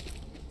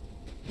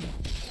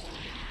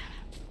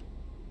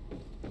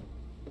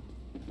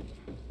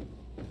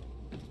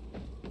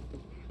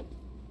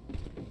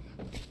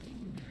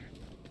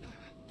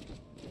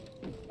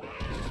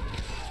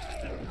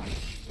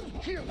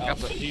 Oh,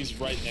 but he's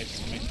right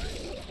next to me.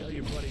 Tell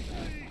your buddy.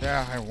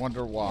 Yeah, I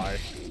wonder why.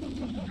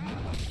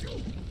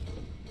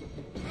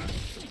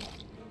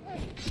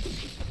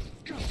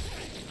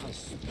 I'll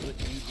split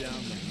you down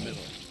the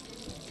middle.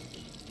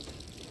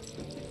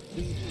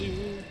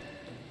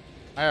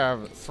 I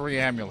have 3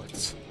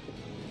 amulets.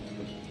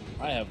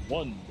 I have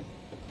one.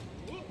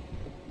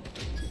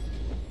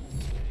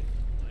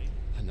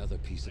 Another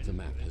piece of the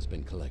map has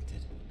been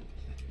collected.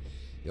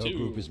 Your 2.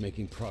 group is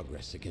making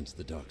progress against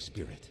the dark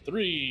spirit.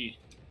 3.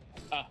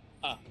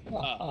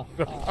 Oh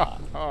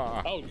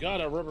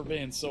god, I rubber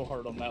banded so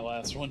hard on that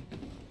last one.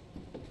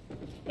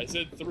 I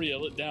said 3, I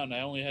lit down,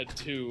 I only had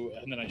 2,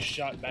 and then I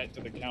shot back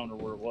to the counter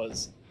where it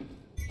was.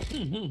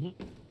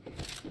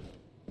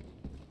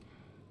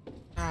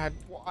 God,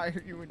 why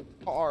are you in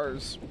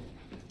cars?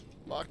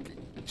 Fucking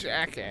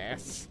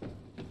jackass.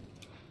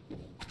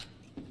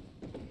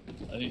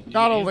 I think you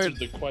Not only- answered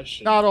the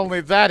question. Not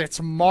only that,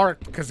 it's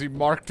marked because he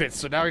marked it,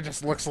 so now he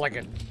just looks like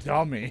a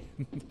dummy.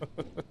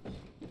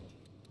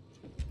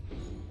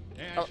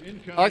 Ash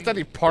incoming. I like that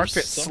he parked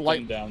There's it something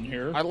slightly. down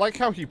here. I like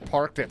how he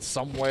parked it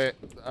somewhat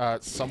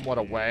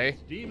away,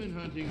 Demon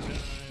hunting time.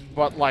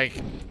 but like,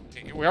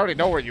 we already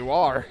know where you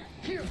are.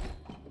 Hey,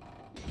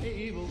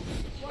 evil.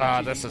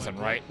 This isn't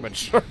right, but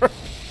sure.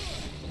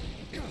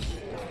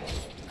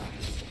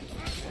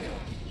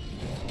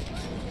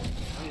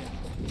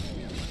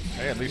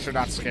 Hey, at least you're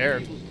not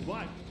scared.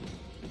 What?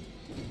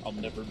 I'll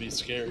never be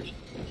scared.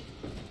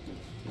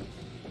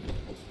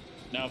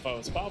 Now, if I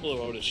was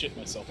Pablo, I would have shit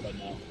myself by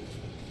now.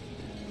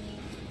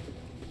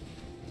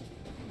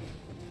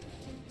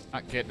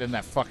 Not getting in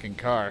that fucking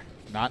car.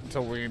 Not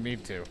until we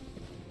need to.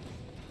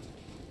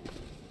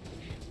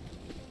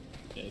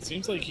 Yeah, it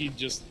seems like he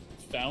just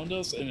found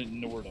us and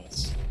ignored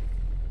us.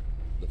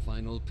 The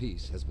final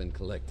piece has been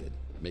collected,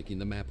 making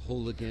the map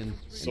whole again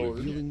Sword.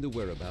 and revealing the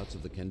whereabouts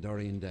of the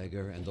Kandarian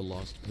dagger and the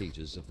lost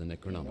pages of the One of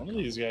Necronomicon.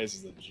 these guys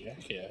is a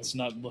jackass,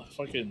 not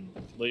fucking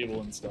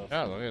labeling stuff.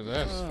 Yeah, look at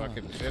this.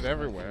 Fucking shit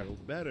everywhere. Feel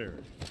better.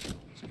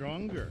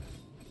 Stronger.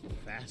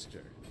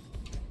 Faster.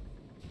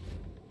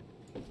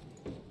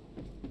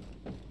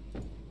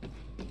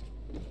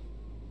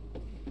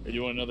 Hey,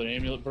 you want another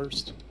amulet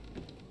burst?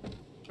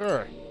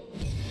 Sure.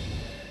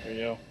 There you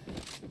go.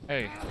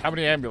 Hey, how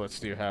many amulets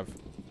do you have?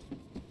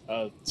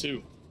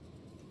 2.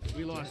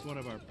 We lost one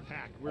of our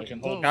pack. We're I can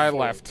hold full. Guy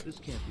left. This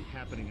can't be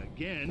happening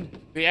again.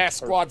 The ass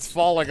squad's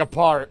falling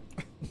apart.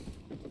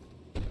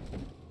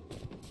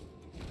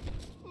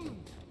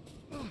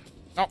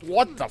 Oh,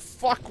 what the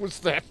fuck was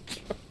that?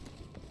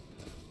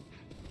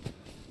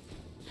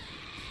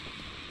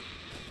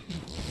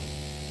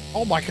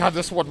 Oh my god,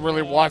 this one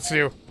really wants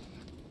you.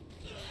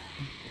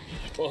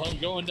 Well, I'm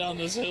going down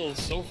this hill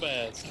so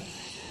fast.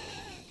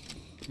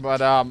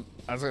 But, I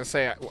was gonna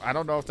say, I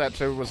don't know if that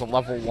dude was a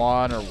level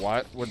 1 or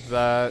what with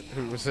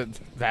who was in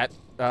that,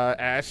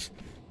 Ash.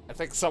 I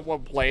think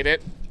someone played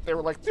it. They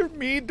were like, they're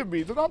mean to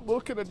me. They're not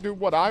looking to do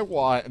what I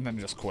want, and then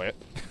just quit.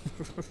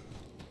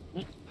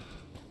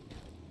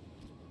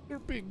 They're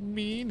big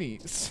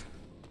meanies.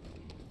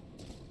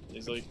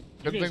 He's like,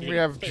 good thing we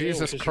have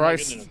Jesus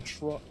Christ.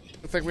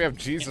 Good thing we have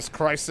Jesus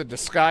Christ in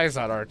disguise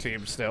on our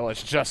team still.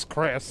 It's just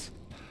Chris.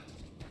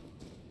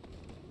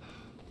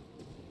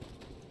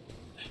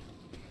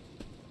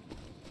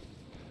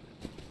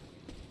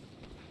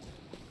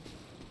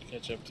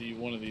 Catch up to you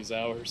one of these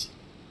hours.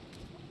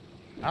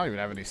 I don't even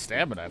have any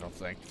stamina, I don't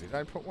think. Did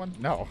I put one?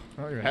 No,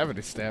 I don't even have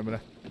any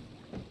stamina.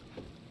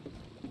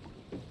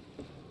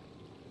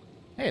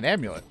 Hey, an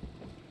amulet.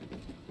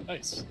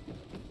 Nice.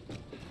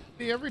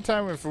 See, every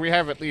time if we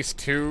have at least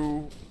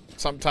 2,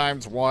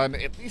 sometimes 1,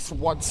 at least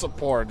 1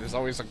 support is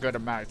always a good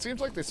amount. It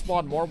seems like they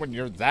spawn more when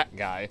you're that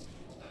guy,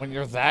 when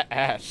you're that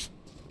Ash.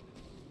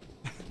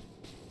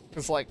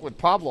 It's like with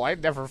Pablo, I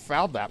never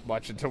found that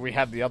much until we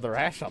had the other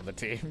Ash on the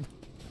team.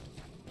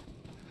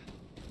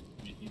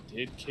 He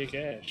did kick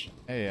Ash.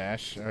 Hey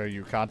Ash, are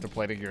you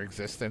contemplating your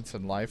existence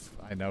in life?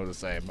 I know the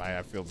same.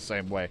 I feel the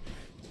same way.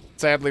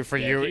 Sadly for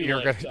you,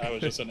 you're gonna. I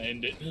was just gonna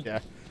end it. Yeah.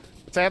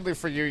 Sadly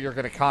for you, you're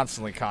gonna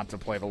constantly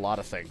contemplate a lot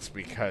of things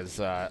because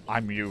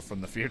I'm you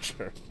from the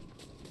future.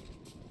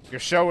 Your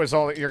show is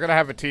only. You're gonna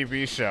have a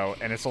TV show,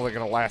 and it's only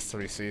gonna last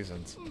 3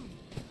 seasons.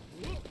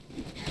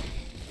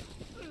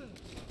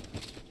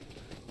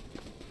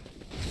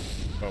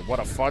 But what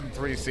a fun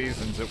 3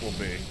 seasons it will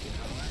be.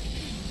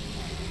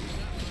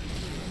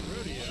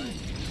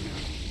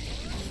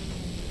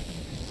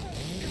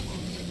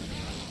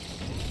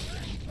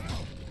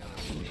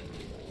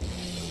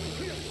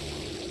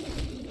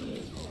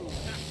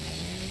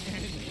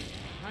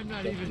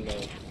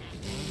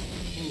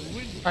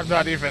 I'm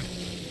not even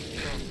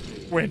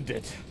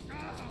winded.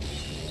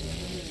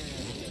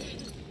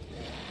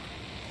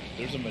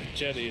 There's a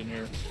machete in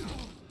here.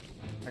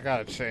 I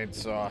got a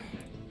chainsaw.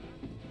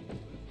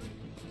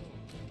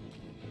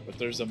 But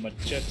there's a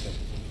machete.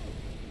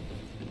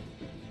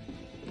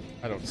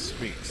 I don't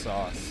speak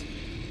sauce.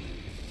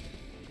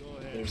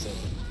 There's a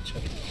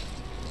machete.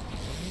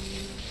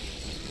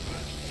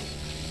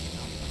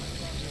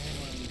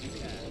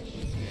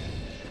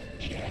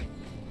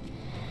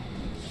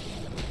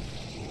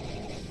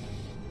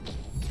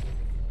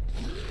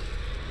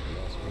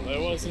 I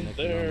wasn't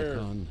there.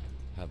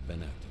 Have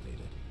been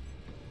activated.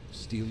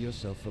 Steel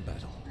yourself for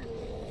battle.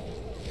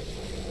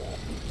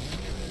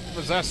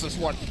 Possess this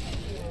one.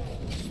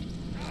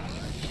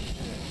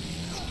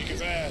 Kick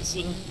his ass.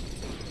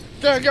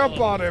 Gang up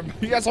on him.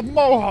 He has a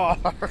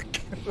mohawk.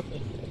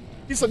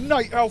 He's a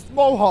night elf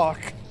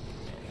mohawk.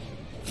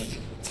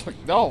 It's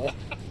like, no.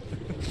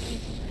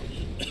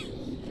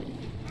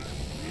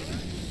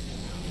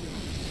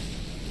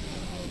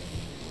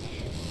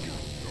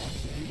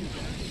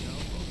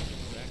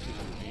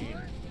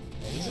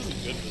 This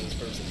isn't good for this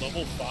person.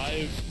 Level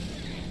 5.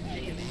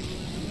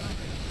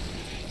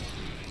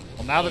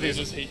 Well, now that he he's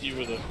just hit you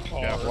with a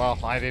car. Yeah, well,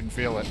 I didn't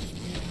feel it.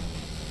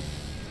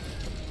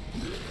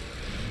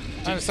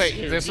 I'm gonna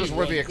say this is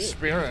where the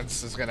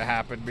experience is gonna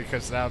happen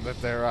because now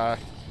that they're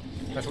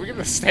we're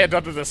gonna stand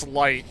under this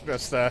light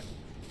just to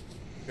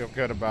feel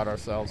good about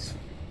ourselves.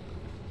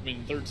 I mean,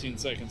 in 13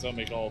 seconds, I'll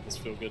make all of us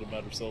feel good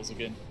about ourselves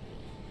again.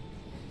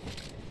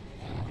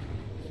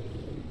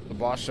 The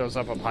boss shows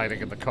up, I'm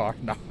hiding in the car.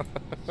 No.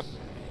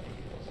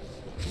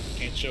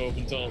 Can't show up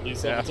until at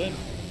least level 10.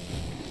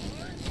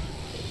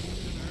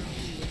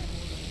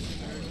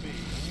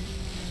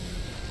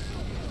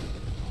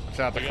 Watch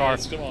out, the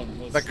Guys, car. come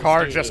on, The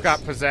car just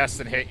got possessed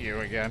and hit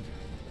you again.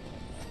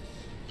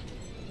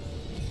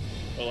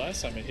 Well,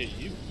 last time it hit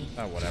you.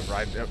 Oh,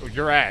 whatever.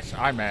 You're Ash.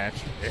 I'm Ash.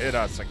 It hit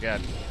us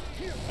again.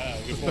 Ah,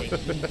 good point.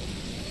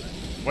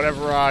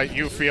 Whatever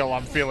you feel,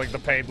 I'm feeling the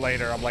pain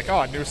later. I'm like,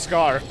 oh, a new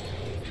scar.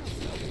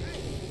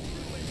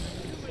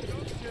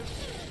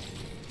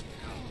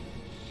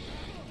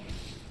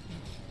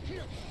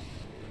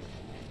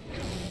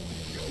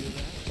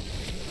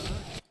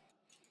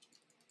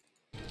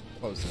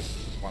 Close this.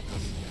 Want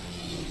this.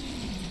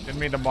 Didn't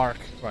mean to mark,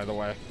 by the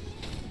way.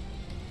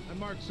 I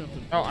marked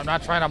something. No, I'm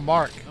not trying to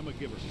mark. I'm a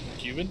giver.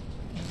 Cuban?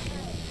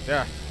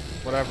 Yeah,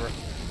 whatever.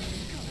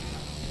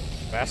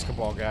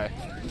 Basketball guy.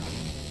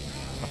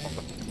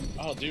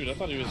 Oh, dude, I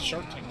thought he was a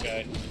Shark Tank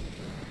guy.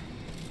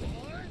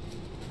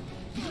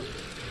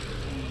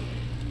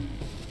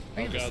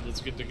 Oh god,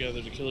 let's get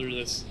together to kill her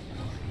this.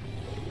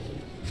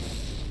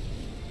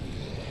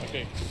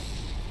 Okay.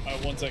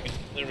 1 second.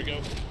 There we go.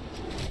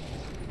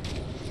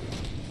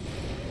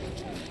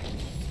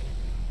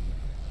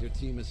 Your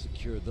team has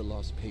secured the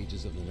lost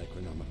pages of the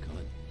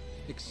Necronomicon,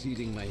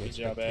 exceeding my Good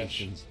job, Ash.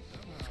 expectations.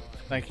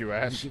 Thank you,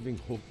 And Ash. giving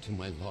hope to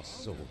my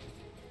lost soul.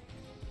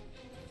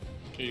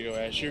 Here you go,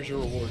 Ash. Here's your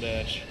reward,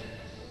 Ash.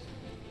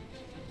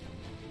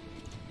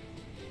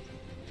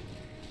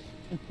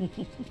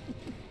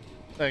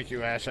 Thank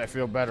you, Ash. I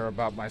feel better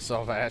about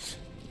myself, Ash.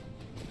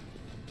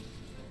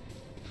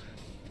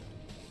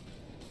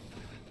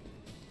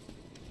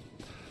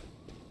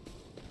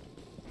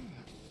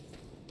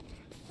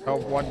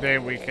 Hope one day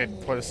we can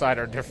put aside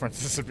our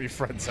differences and be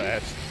friends,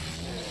 Ash.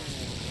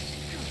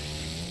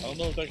 I don't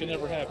know if that can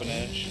ever happen,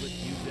 Ash.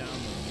 You down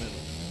the middle.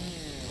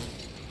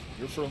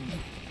 You're from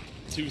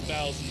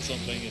 2000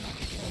 something, and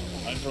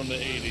I'm from the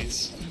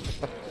 80s.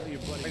 I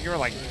think you were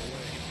like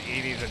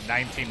 80 to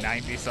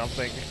 1990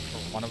 something.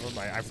 One of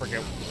them, I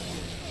forget.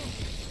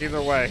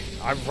 Either way,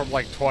 I'm from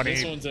like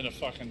This one's in a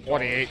fucking car.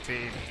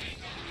 2018.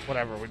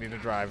 Whatever, we need to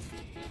drive.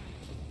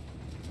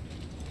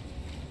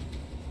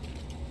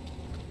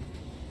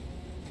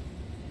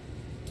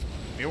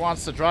 He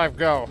wants to drive,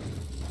 go.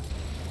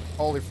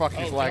 Holy fuck,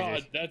 he's Oh laggy.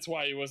 god, that's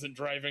why he wasn't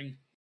driving.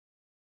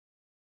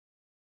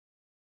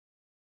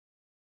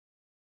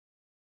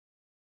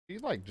 He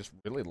like just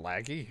really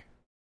laggy.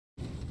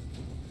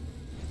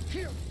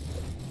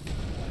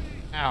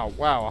 Ow,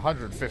 wow,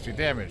 150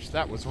 damage.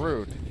 That was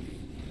rude.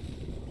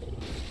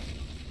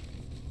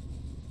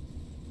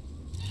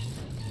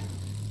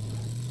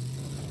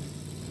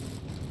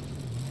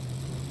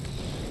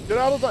 Get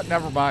out of that.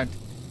 Never mind.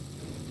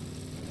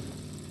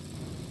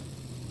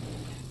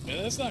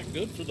 Man, that's not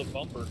good for the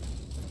bumper.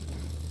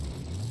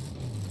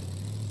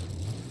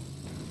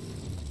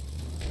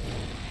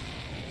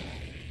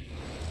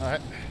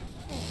 Alright.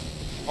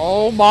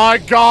 Oh my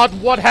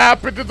god, what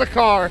happened to the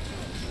car?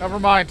 Never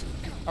mind.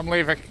 I'm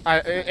leaving.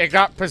 It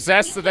got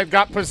possessed and then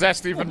got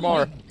possessed even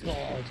more. Oh my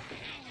god.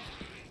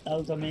 That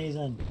was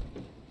amazing.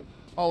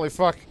 Holy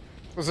fuck.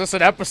 Was this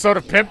an episode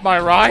of Pimp My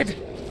Ride?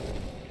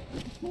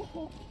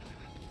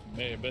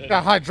 Maybe.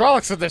 Got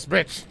hydraulics in this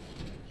bitch.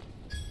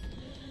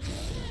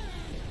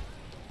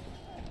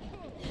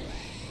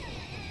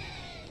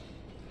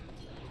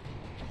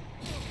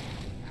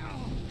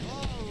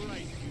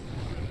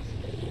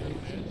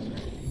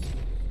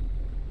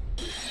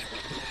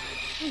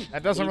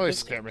 That doesn't really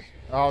scare me.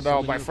 Oh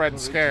no, my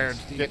friend's scared.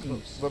 Getting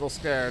a little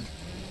scared.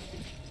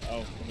 Oh,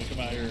 let me come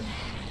out here.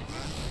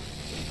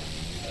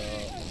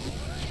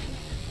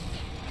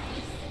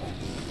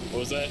 What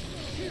was that?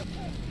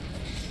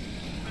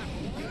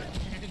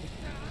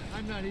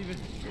 I'm not even.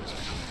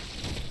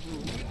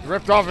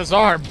 Ripped off his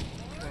arm.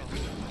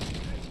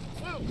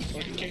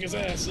 Fucking kick his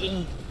ass.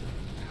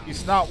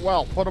 He's not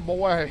well. Put him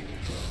away.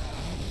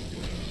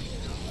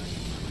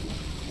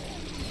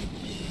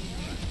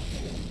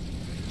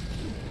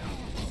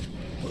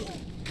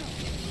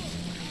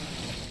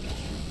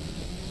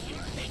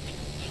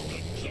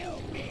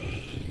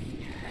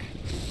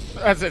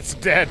 As it's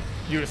dead,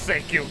 you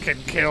think you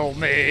can kill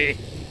me?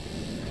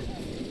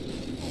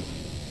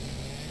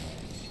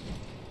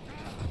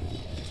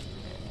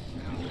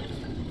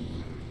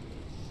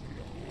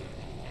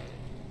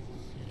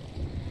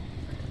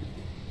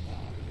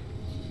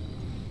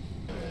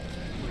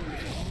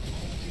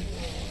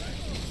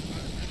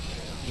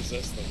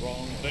 Possessed the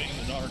wrong thing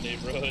in our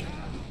neighborhood.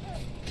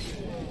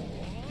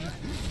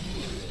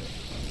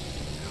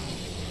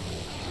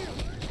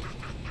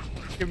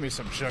 Give me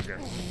some sugar.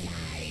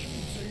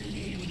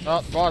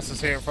 Oh, the boss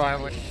is here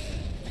finally.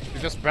 He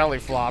just belly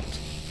flopped.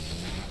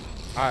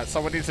 Alright,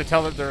 someone needs to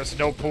tell her there is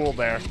no pool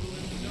there.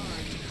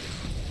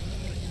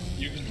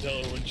 You can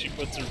tell her when she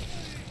puts her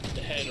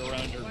head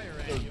around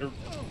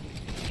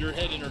your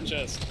head in her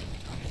chest.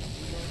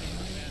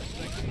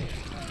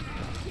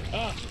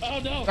 Ah, oh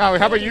no! Now,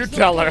 how about you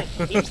tell her?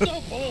 There's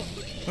no pool!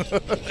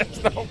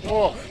 There's no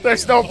pool!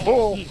 There's no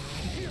pool!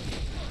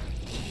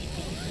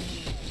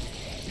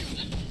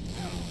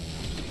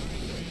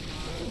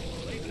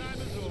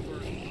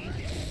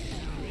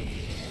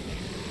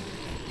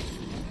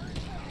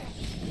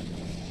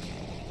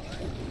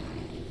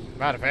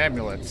 I'm out of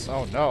amulets.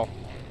 Oh no.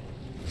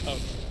 Oh,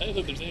 hey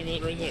look, there's an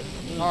amulet right there.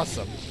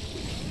 Awesome.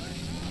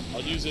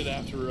 I'll use it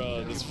after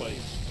this fight.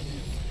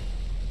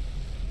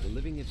 The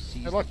living have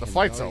seized Hey, look, the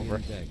fight's Kandarian over.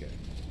 Dagger.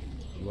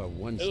 You are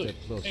one Hey, look, step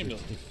closer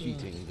amulet. to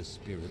defeating the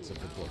spirits of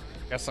the book.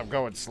 Guess I'm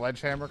going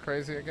sledgehammer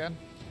crazy again.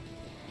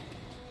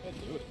 Yeah,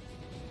 do it.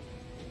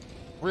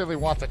 Really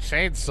want the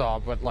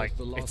chainsaw, but like,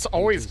 The lost it's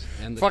always pages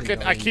and the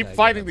fucking. I Kandarian keep dagger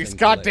fighting have these been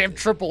goddamn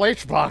collected. Triple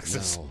H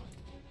boxes. Now,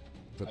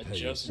 prepare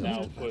just yourself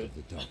now to battle put-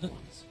 the Dark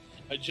Ones.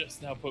 I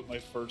just now put my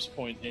first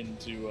point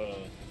into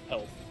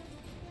health.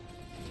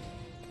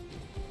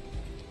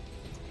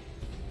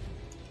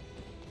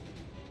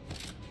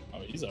 Oh,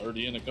 he's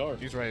already in a car.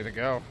 He's ready to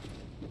go.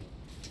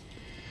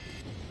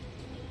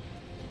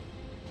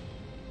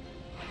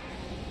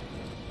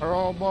 We're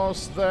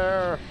almost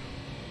there.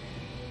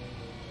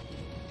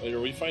 Wait,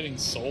 are we fighting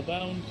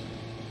Soulbound?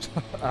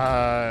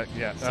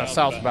 Yeah, Southbound.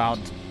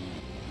 southbound.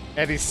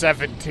 And he's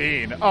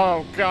 17.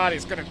 Oh god,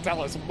 he's gonna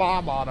tell his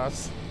mom on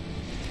us.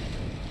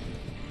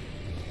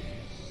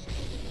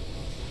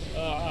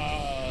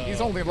 He's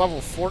only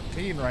level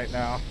 14 right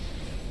now.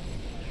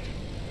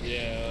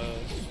 Yeah.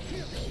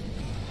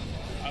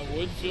 I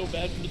would feel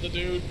bad for the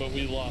dude, but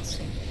we lost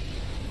him.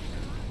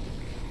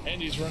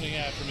 And he's running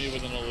after me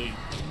with an elite.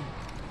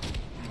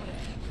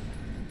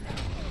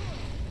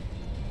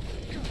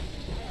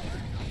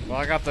 Well,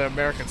 I got the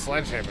American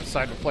Sledgehammer. It's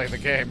time to play the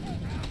game.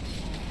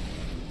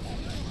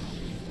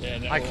 Yeah,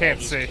 now I we're all can't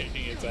just see.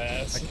 kicking its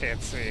ass. I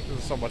can't see.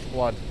 There's so much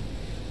blood.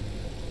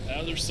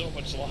 Now there's so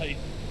much light.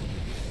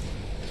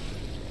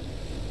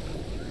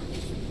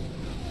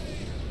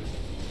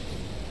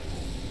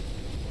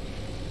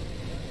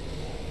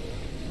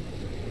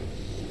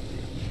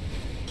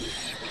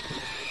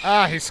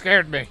 Ah, he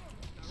scared me.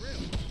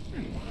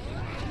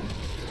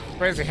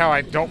 Crazy how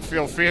I don't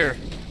feel fear.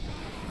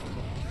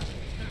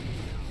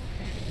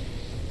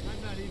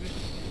 I'm not even.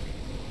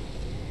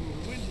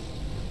 When...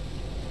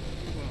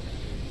 Well,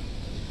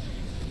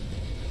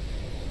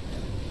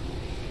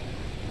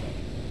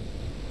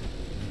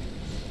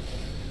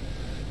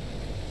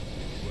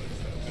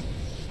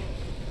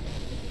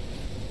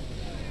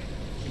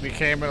 He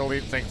became an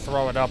elite thing,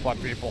 throwing up on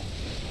people.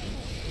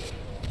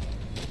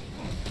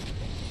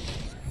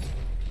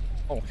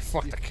 Oh,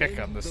 fuck the kick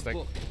on this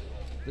thing.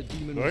 The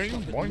demon Boing, will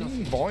stop at boing,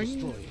 nothing to boing.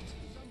 destroy it.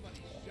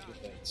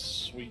 Get that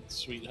sweet,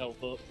 sweet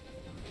health up.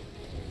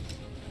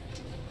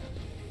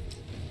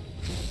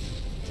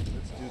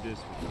 let's do this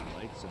with the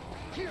lights on.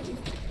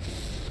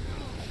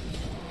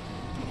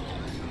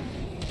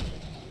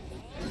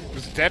 He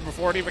was dead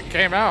before it even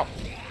came out.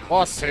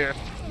 Boss here.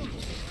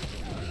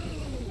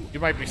 You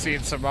might be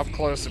seeing some up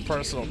close and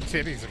personal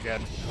titties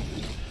again.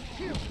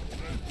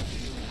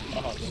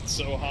 Oh, that's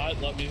so hot.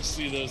 Let me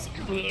see those.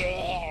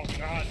 Oh,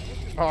 God.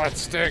 Oh, it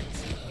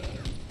stinks.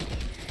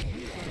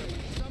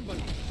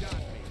 Somebody shot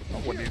me.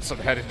 Oh, we need some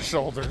head and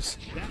shoulders.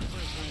 That, my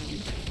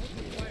friend,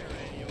 fire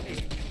at you.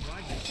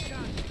 I just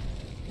shot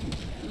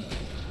you.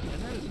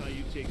 And that is how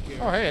you take care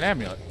Oh, hey, an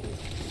amulet.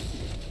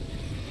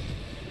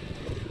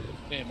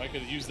 Damn, I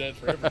could have used that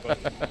for everybody.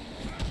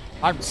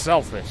 I'm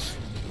selfish.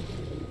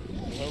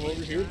 Come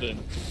over here then.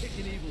 of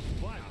kicking evil's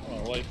butt.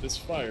 I'll light this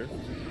fire.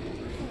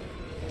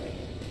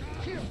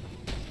 There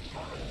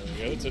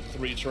we go. It took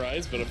 3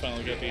 tries, but I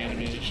finally got the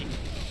animation.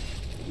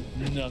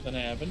 Nothing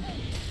happened.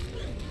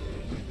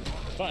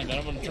 Fine, then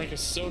I'm gonna drink a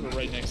soda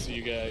right next to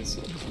you guys.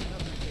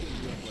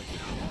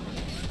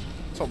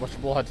 So much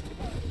blood.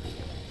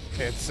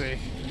 Can't see.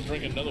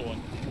 Drink another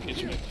one in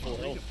case you make full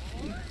health.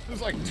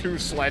 There's like 2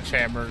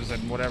 sledgehammers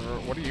and whatever.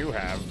 What do you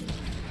have?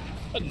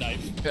 A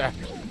knife. Yeah.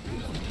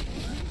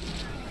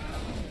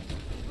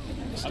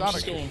 It's I'm not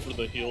just a going for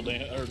the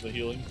or the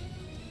healing.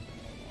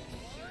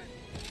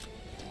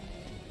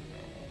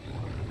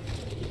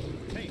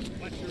 Hey,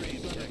 watch your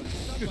aim.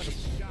 Somebody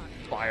shot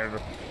me. fire.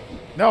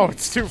 No,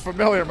 it's too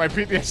familiar. My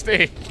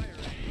PTSD.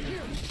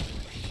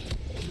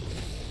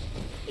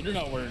 But you're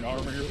not wearing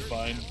armor, you're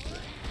fine.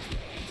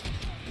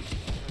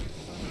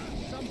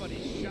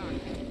 Somebody shot me.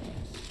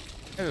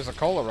 Hey, there's a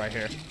cola right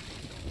here.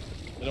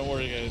 But don't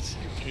worry, guys.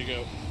 Here you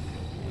go.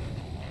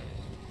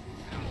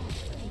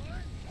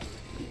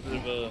 Bit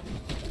of a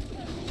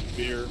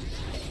beer.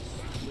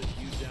 Split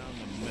you down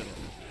the middle.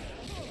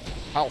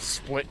 I'll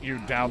split you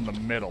down the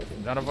middle.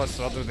 None of us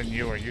other than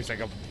you are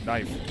using a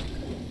knife.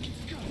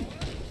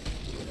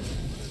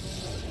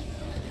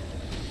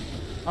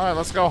 Alright,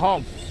 let's go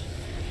home.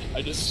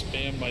 I just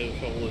spam my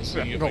cola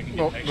seeing Yeah, if no, I can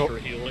no, get extra no.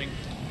 healing.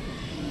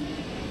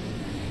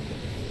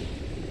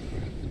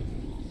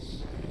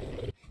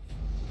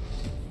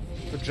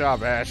 Good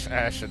job, Ash,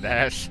 Ash, and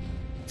Ash.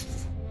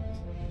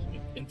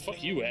 And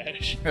fuck you,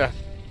 Ash. Yeah.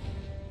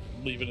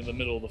 Leave it in the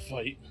middle of the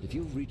fight. If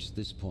you've reached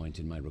this point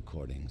in my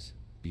recordings,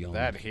 beyond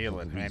That proper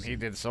healing, man. He reason,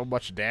 did so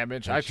much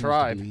damage. I I choose to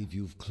tried. believe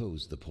you've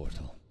closed the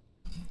portal.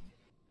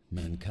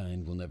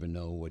 Mankind will never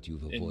know what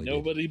you've avoided. And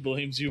nobody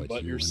blames you but but you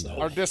and yourself.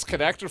 Our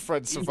disconnected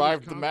friend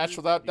survived the match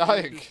without The Earth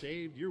dying. is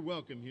saved. You're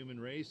welcome, human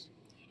race.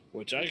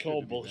 Which I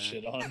call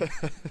bullshit on.